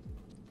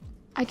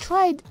 I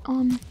tried,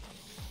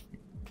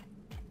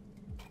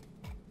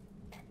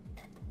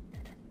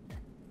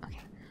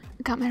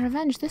 got my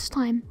revenge this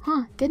time,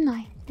 huh? Didn't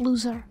I,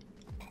 loser?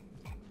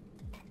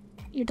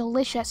 You're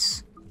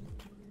delicious.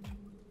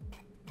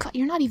 God,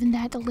 you're not even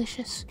that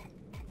delicious.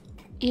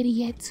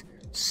 Idiot.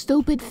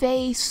 Stupid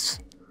face.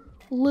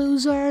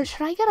 Loser.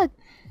 Should I get a...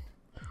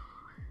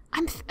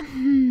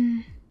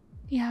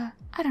 Yeah,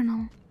 I don't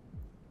know.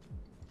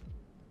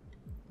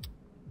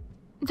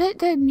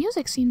 The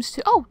music seems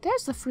to... Oh,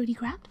 there's the fruity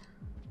ground.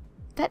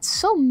 That's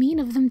so mean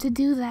of them to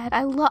do that.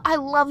 I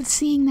loved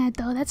seeing that,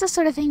 though. That's the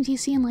sort of things you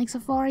see in, like,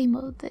 Safari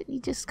mode that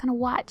you just kind of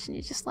watch and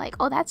you're just like,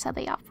 oh, that's how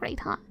they operate,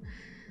 huh?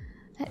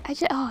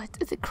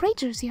 The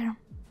creatures here.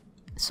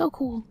 So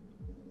cool.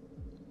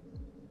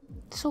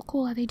 So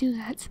cool how they do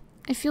that.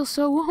 It feels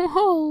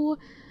so,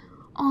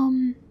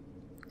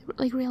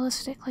 like,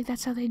 realistic. Like,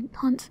 that's how they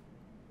hunt.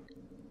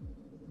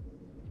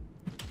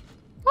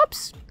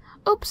 Oops!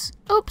 Oops!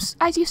 Oops!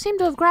 You seem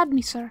to have grabbed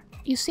me, sir.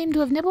 You seem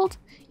to have nibbled?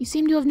 You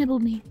seem to have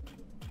nibbled me.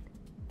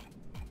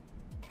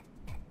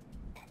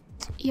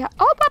 Yeah.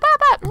 Oh,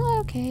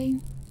 okay.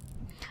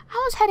 I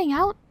was heading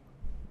out.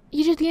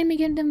 You just didn't you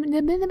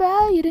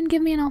didn't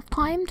give me enough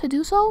time to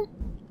do so.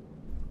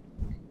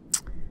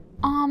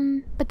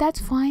 But that's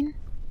fine.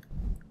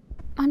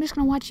 I'm just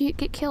gonna watch you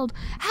get killed.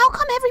 How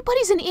come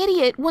everybody's an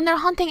idiot when they're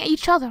hunting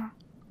each other?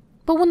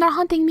 But when they're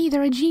hunting me,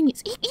 they're a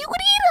genius. You could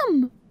eat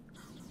them!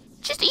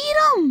 Just eat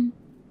them!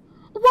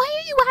 Why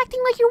are you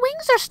acting like your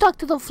wings are stuck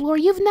to the floor?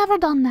 You've never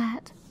done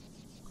that.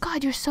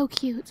 God, you're so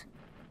cute.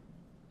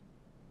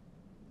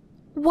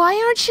 Why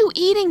aren't you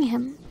eating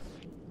him?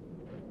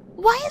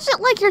 Why is it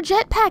like your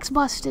jetpack's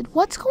busted?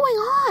 What's going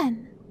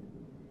on?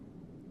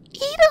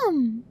 Eat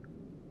him!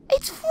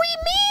 It's free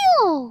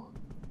meal!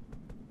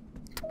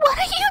 What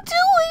are you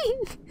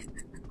doing?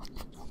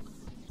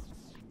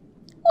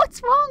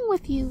 What's wrong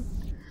with you?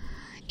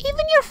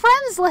 Even your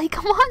friend's like,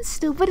 come on,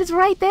 stupid, it's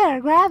right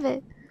there, grab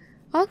it.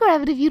 I'll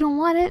grab it if you don't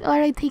want it, or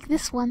I take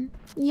this one.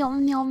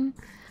 Yum, yum.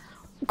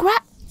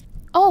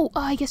 Oh,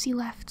 I guess he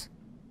left.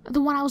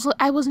 The one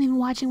I wasn't even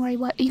watching where he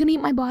was. Are you gonna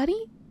eat my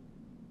body?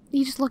 Are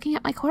you just looking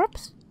at my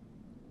corpse?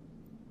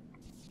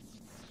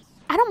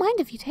 I don't mind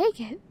if you take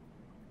it.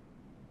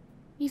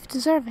 You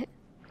deserve it.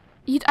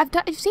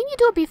 I've seen you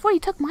do it before. You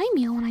took my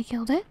meal when I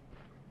killed it.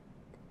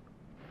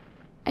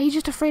 Are you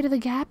just afraid of the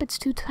gap? It's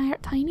too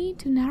tiny?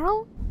 Too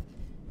narrow?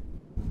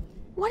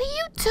 What are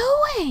you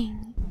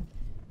doing?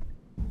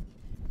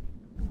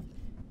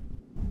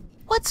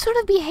 What sort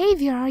of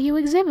behavior are you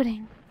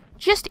exhibiting?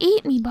 Just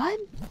eat me, bud.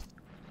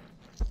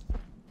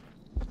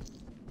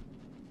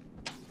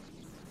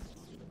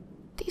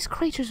 These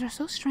creatures are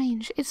so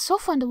strange. It's so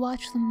fun to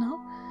watch them,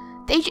 though.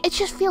 It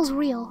just feels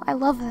real. I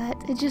love that.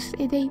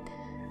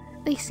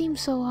 They seem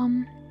so,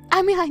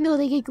 I mean, I know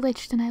they get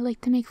glitched and I like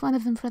to make fun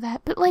of them for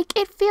that, but, like,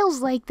 it feels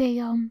like they,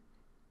 I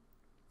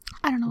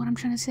don't know what I'm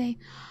trying to say.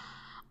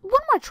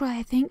 One more try,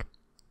 I think.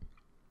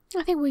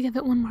 I think we give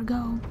it one more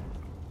go.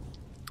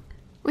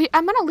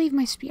 I'm gonna leave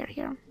my spear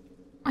here.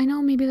 I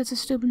know maybe that's a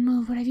stupid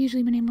move, but I've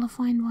usually been able to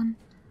find one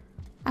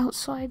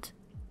outside.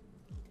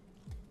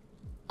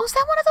 Oh, is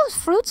that one of those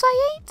fruits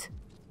I ate?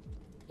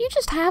 You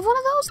just have one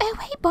of those?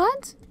 Hey,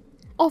 bud.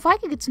 Oh, if I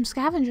could get some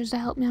scavengers to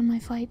help me on my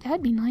fight,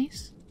 that'd be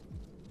nice.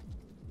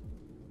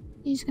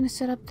 He's gonna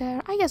sit up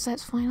there. I guess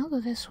that's fine. I'll go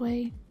this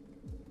way.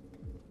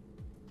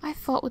 I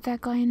fought with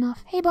that guy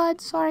enough. Hey, bud.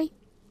 Sorry.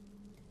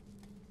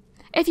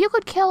 If you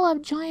could kill a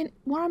giant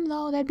worm,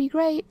 though, that'd be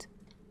great.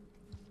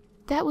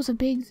 That was a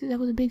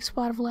big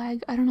spot of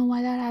lag. I don't know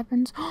why that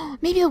happens.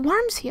 Maybe the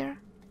worm's here.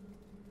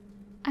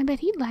 I bet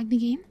he'd lag the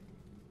game.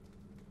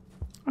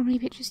 Or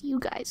maybe it's just you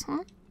guys,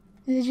 huh?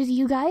 Is it just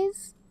you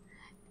guys?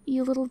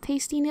 You little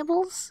tasty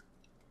nibbles?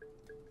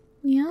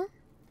 Yeah?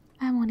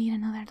 I won't eat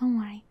another, don't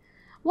worry.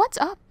 What's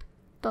up,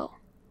 though?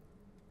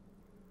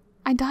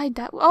 I died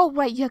that... Oh,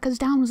 right, yeah, because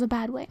down was a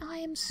bad way. I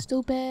am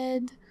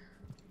stupid.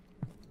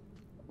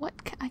 What?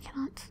 I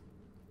cannot...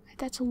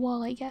 That's a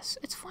wall, I guess.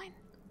 It's fine.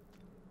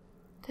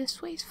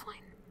 This way's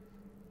fine.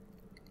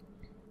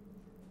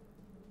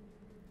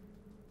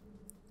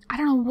 I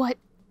don't know what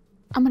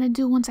I'm gonna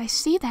do once I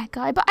see that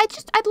guy, but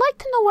I'd like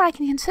to know where I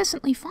can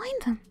consistently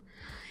find him.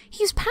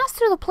 He's passed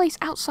through the place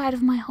outside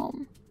of my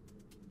home.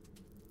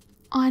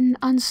 On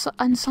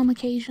some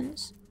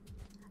occasions.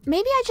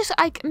 Maybe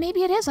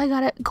maybe it is I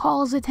gotta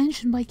call his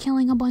attention by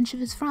killing a bunch of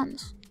his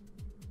friends.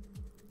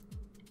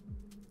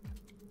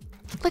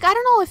 Like, I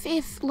don't know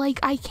if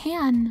like, I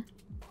can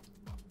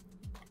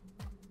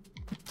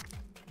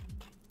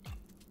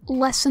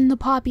lessen the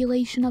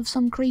population of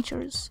some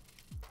creatures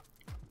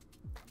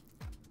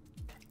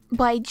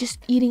by just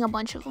eating a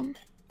bunch of them.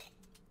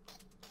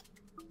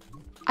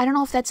 I don't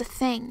know if that's a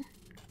thing.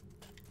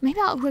 Maybe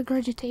I'll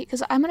regurgitate,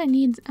 because I'm gonna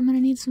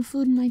need some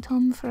food in my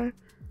tum for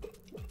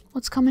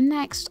what's coming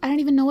next. I don't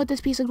even know what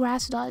this piece of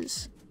grass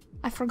does.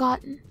 I've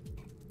forgotten.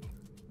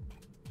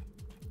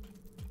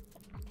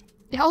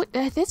 Oh,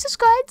 this is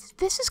good.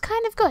 This is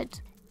kind of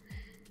good.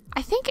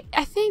 I think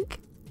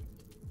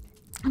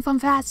if I'm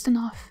fast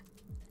enough,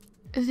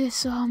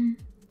 this oh,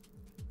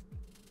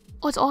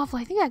 it's awful.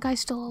 I think that guy's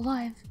still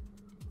alive.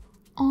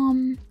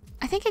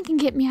 I think it can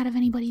get me out of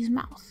anybody's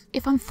mouth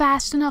if I'm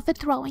fast enough at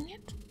throwing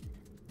it.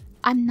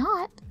 I'm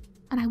not,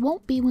 and I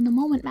won't be when the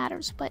moment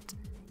matters, but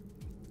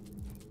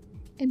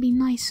it'd be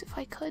nice if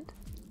I could.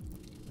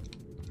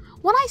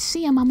 When I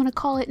see him, I'm gonna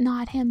call it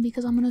not him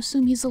because I'm gonna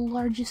assume he's the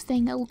largest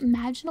thing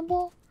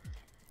imaginable.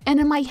 And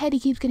in my head, he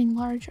keeps getting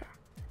larger.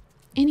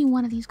 Any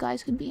one of these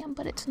guys could be him,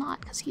 but it's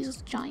not because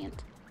he's a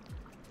giant.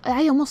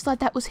 I almost thought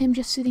that was him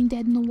just sitting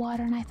dead in the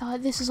water, and I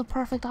thought, this is a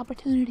perfect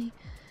opportunity.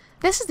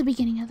 This is the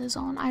beginning of the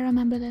zone. I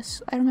remember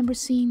this. I remember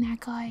seeing that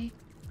guy.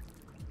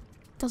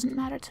 Doesn't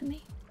matter to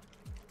me.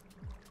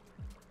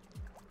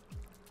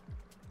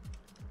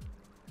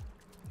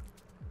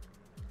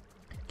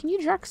 Can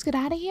you jerks get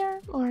out of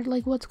here? Or,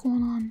 like, what's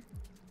going on?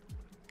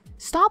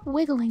 Stop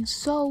wiggling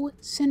so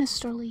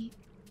sinisterly.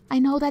 I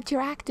know that's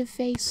your active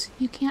face.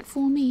 You can't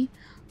fool me.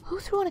 Who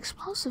threw an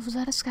explosive? Was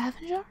that a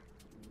scavenger?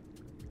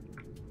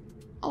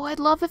 Oh, I'd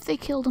love if they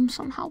killed him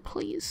somehow,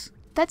 please.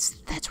 That's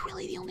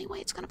really the only way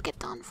it's gonna get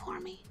done for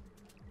me.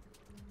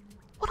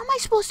 What am I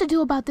supposed to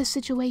do about this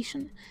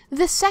situation?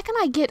 The second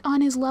I get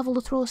on his level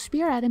to throw a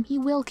spear at him, he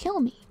will kill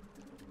me.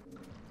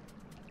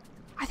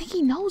 I think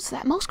he knows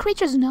that. Most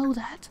creatures know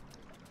that.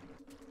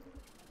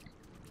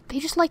 They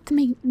just like to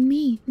make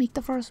me make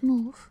the first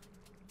move.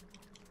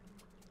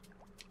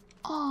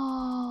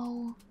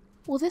 Oh.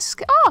 Well, this...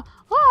 Oh!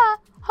 Ah!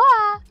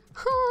 Ah!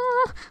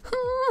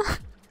 Ah!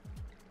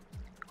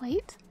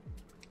 Wait.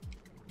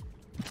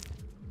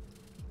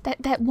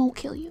 That won't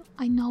kill you.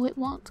 I know it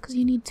won't, because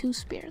you need 2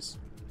 spears.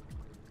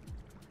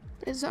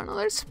 Is there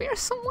another spear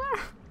somewhere?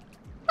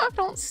 I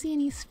don't see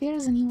any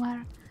spears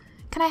anywhere.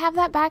 Can I have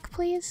that back,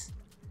 please?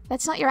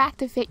 That's not your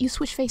active fit. You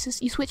switch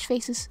faces. You switch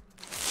faces.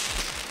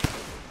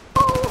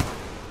 Oh!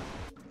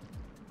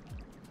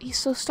 He's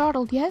so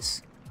startled,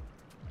 yes?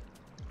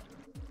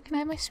 Can I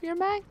have my spear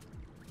back?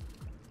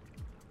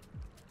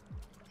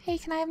 Hey,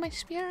 can I have my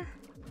spear?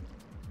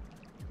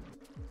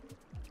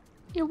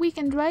 You're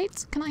weakened,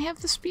 right? Can I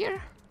have the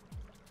spear?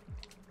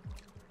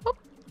 Whoop.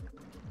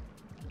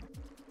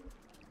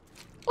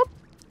 Whoop.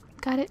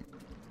 Got it.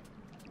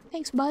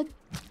 Thanks, bud.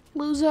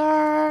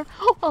 Loser!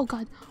 Oh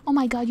god. Oh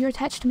my god, you're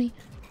attached to me.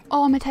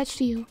 Oh, I'm attached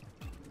to you.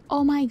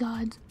 Oh my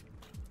god.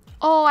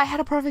 Oh, I had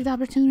a perfect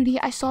opportunity.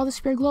 I saw the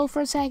spear glow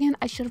for a second.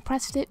 I should have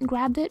pressed it and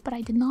grabbed it, but I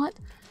did not.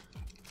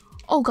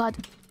 Oh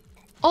god.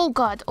 Oh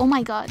god. Oh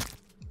my god.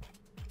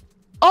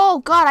 Oh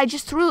god, I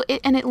just threw it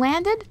and it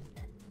landed?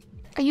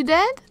 Are you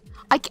dead?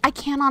 I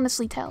can't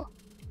honestly tell.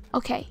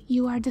 Okay,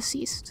 you are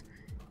deceased.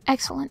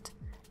 Excellent.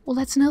 Well,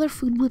 that's another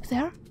food blip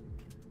there.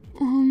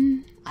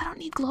 I don't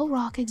need glow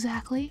rock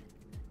exactly.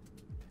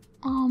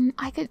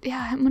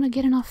 Yeah, I'm gonna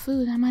get enough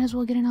food. I might as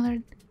well get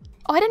another...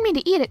 Oh, I didn't mean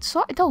to eat it.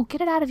 So, don't, get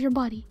it out of your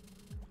body.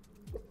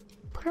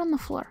 Put it on the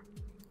floor.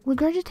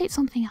 Regurgitate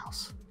something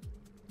else.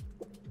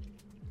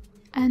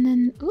 And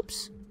then,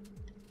 oops.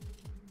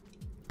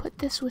 Put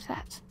this with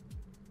that.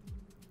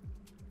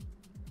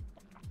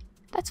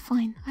 That's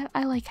fine.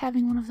 I like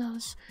having one of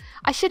those.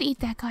 I should eat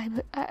that guy,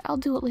 but I'll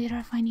do it later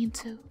if I need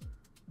to.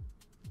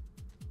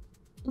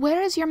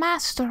 Where is your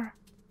master?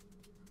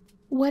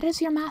 Where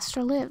does your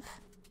master live?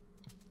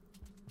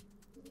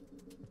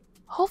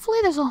 Hopefully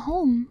there's a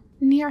home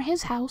near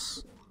his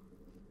house,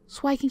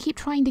 so I can keep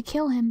trying to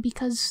kill him,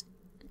 because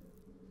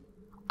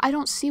I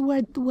don't see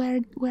where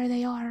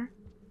they are.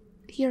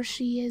 He or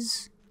she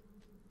is.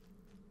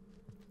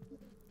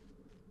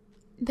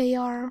 They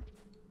are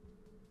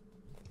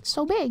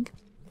so big.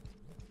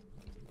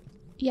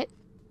 Yet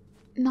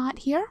not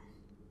here.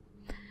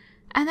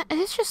 And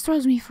this just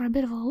throws me for a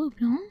bit of a loop,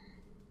 no?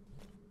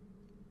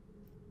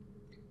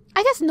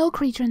 I guess no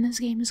creature in this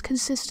game is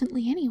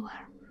consistently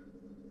anywhere.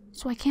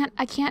 So I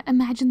can't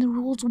imagine the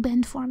rules will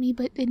bend for me,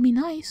 but it'd be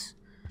nice.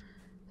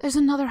 There's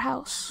another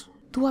house.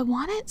 Do I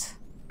want it?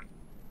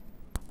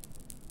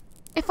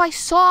 If I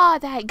saw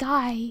that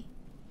guy,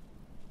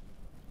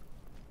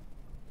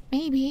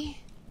 maybe.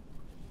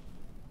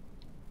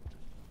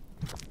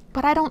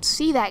 But I don't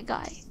see that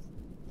guy,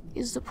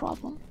 is the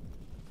problem.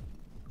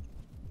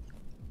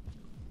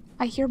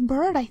 I hear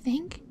bird, I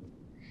think.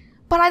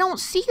 But I don't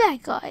see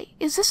that guy.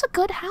 Is this a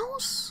good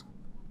house?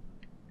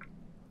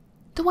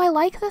 Do I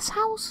like this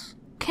house?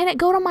 Can it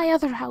go to my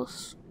other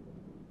house?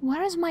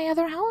 Where is my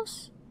other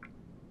house?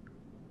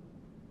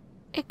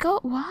 It go...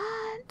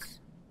 What?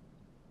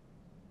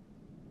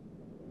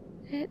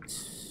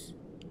 It's...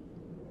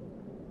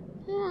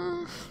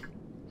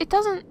 It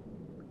doesn't...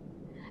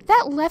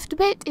 That left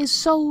bit is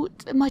so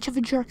much of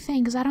a jerk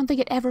thing, because I don't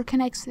think it ever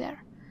connects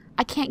there.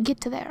 I can't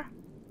get to there.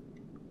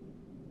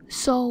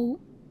 So...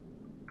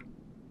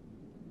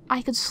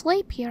 I could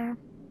sleep here.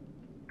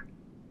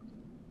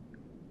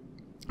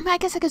 I mean, I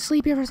guess I could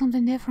sleep here for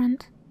something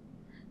different.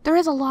 There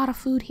is a lot of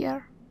food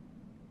here.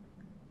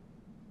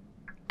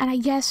 And I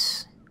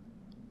guess...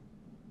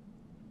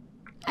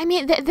 I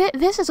mean,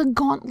 this is a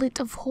gauntlet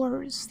of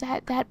horrors,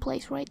 that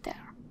place right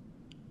there.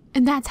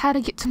 And that's how to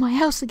get to my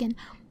house again.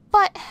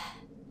 But...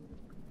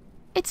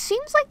 it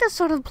seems like the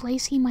sort of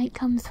place he might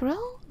come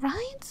through,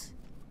 right?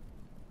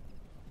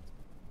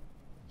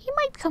 He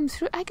might come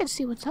through. I could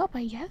see what's up,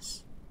 I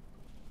guess.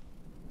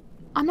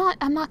 I'm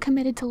not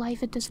committed to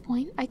life at this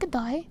point. I could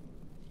die.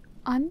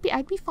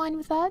 I'd be fine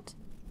with that.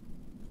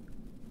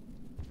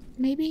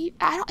 Maybe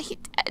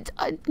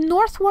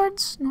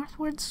northwards,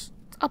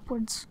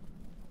 upwards.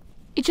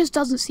 It just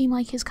doesn't seem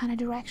like his kind of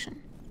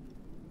direction.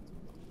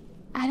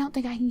 I don't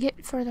think I can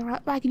get further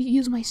up. I could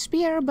use my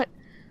spear, but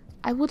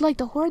I would like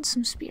to hoard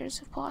some spears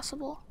if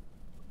possible.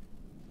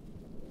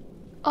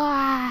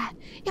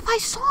 If I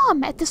saw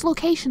him at this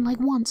location like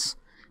once,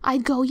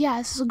 I'd go, yeah,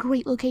 this is a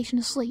great location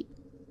to sleep.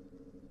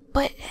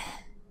 But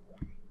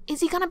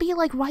is he gonna be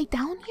like right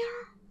down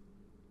here?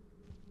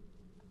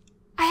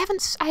 I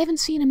haven't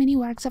seen him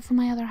anywhere except for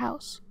my other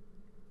house.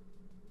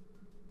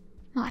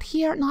 Not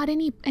here, not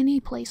any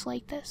place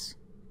like this.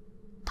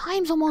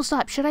 Time's almost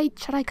up. Should I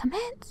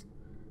commit?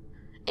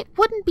 It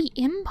wouldn't be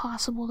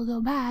impossible to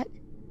go back.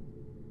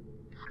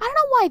 I don't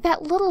know why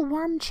that little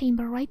worm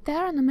chamber right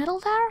there in the middle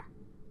there,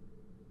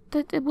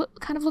 that it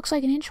kind of looks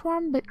like an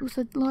inchworm, but with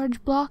a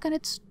large block on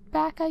its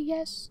back, I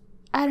guess.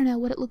 I don't know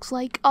what it looks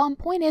like.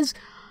 Point is,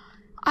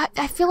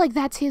 I feel like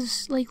that's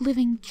his, like,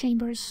 living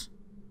chambers.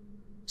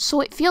 So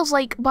it feels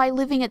like by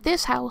living at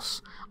this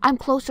house, I'm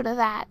closer to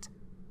that.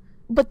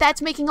 But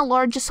that's making a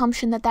large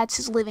assumption that that's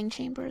his living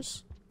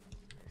chambers.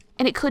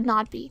 And it could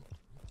not be.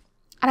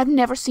 And I've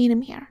never seen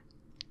him here.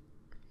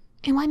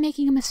 Am I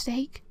making a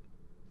mistake?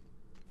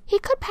 He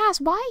could pass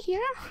by here.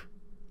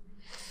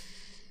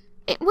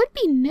 It would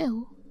be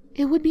new.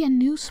 It would be a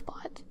new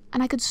spot.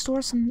 And I could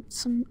store some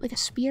like a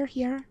spear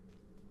here.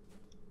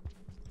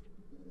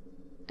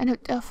 And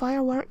a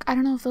firework. I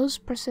don't know if those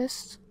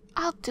persist.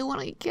 I'll do it,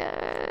 I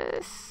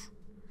guess.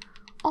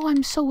 Oh,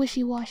 I'm so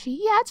wishy-washy.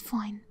 Yeah, it's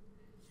fine.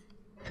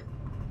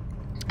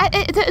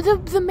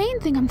 The main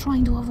thing I'm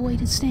trying to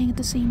avoid is staying at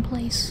the same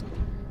place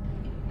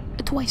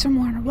twice or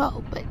more in a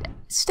row, but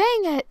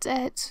staying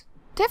at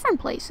different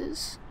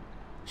places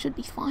should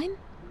be fine.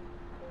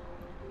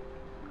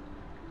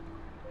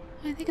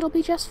 I think it'll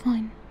be just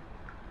fine.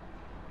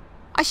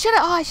 I should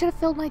have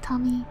filled my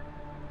tummy.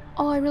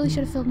 Oh, I really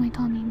should have filled my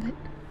tummy, but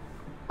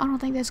I don't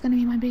think that's gonna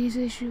be my biggest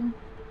issue.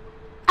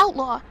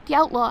 Outlaw! The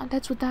outlaw,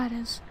 that's what that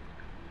is.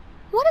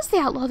 What is the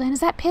outlaw then?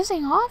 Is that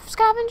pissing off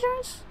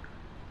scavengers?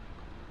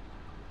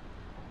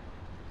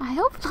 I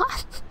hope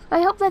not.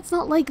 I hope that's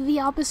not like the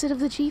opposite of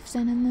the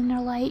chieftain, and then they're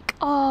like,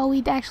 oh,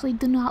 we actually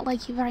do not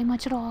like you very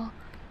much at all.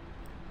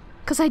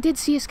 Because I did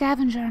see a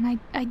scavenger, and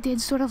I did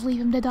sort of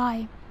leave him to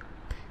die.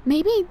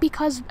 Maybe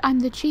because I'm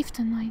the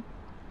chieftain,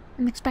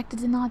 I'm expected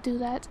to not do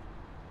that.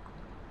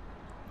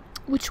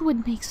 Which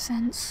would make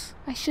sense.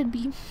 I should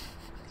be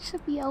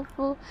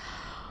helpful.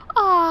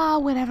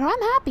 Whatever,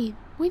 I'm happy.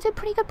 We did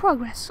pretty good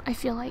progress, I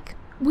feel like.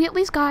 We at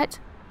least got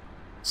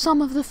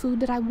some of the food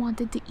that I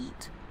wanted to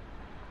eat.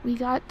 We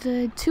got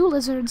the 2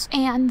 lizards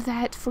and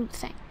that fruit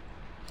thing.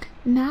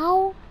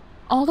 Now,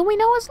 all that we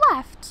know is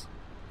left,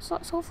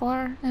 so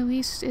far, at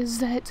least, is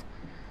that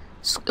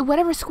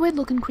whatever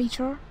squid-looking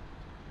creature,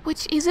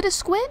 which, is it a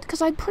squid?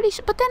 Because I'm pretty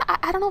sure, but then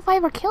I don't know if I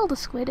ever killed a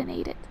squid and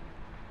ate it.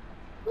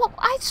 Well,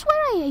 I swear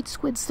I ate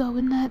squids, though,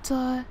 in that,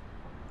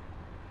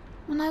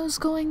 when I was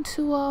going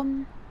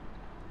to,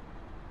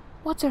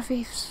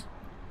 what's-her-face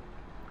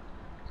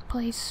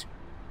place.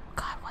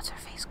 God, what's her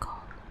face called?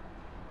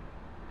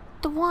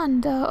 The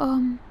one,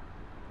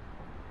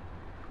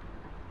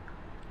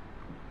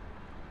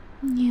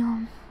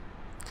 yeah, I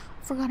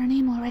forgot her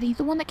name already.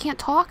 The one that can't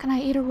talk and I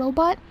ate a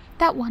robot?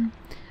 That one.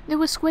 There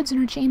was squids in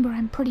her chamber,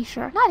 I'm pretty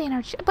sure. Not in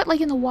her but like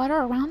in the water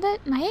around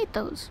it, and I ate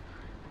those.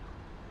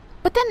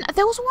 But then,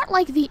 those weren't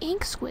like the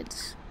ink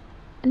squids.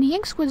 And the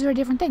ink squids are a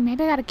different thing.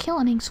 Maybe I gotta kill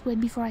an ink squid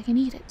before I can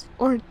eat it.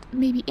 Or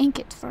maybe ink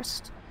it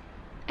first,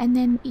 and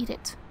then eat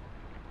it.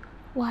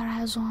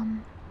 Whereas,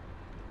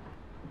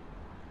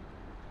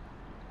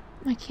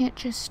 I can't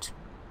just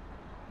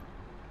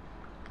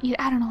eat.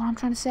 I don't know what I'm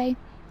trying to say.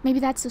 Maybe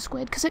that's the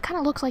squid, because it kind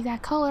of looks like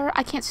that color.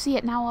 I can't see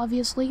it now,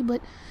 obviously,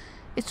 but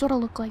it sort of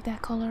looked like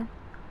that color.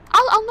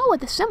 I'll know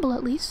with the symbol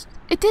at least.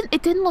 It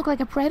didn't look like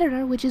a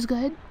predator, which is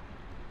good.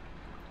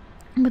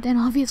 But then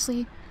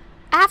obviously,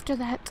 after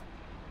that,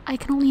 I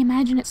can only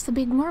imagine it's the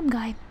big worm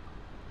guy.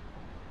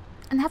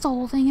 And that's a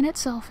whole thing in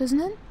itself, isn't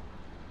it?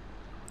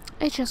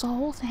 It's just a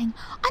whole thing.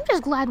 I'm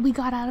just glad we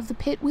got out of the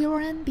pit we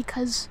were in,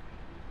 because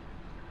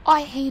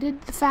I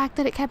hated the fact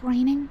that it kept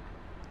raining,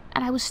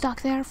 and I was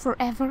stuck there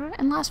forever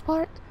in last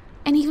part,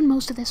 and even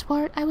most of this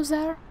part I was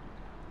there.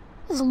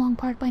 This is a long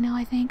part by now,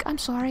 I think. I'm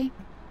sorry.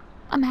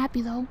 I'm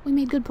happy though. We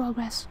made good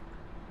progress.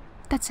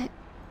 That's it.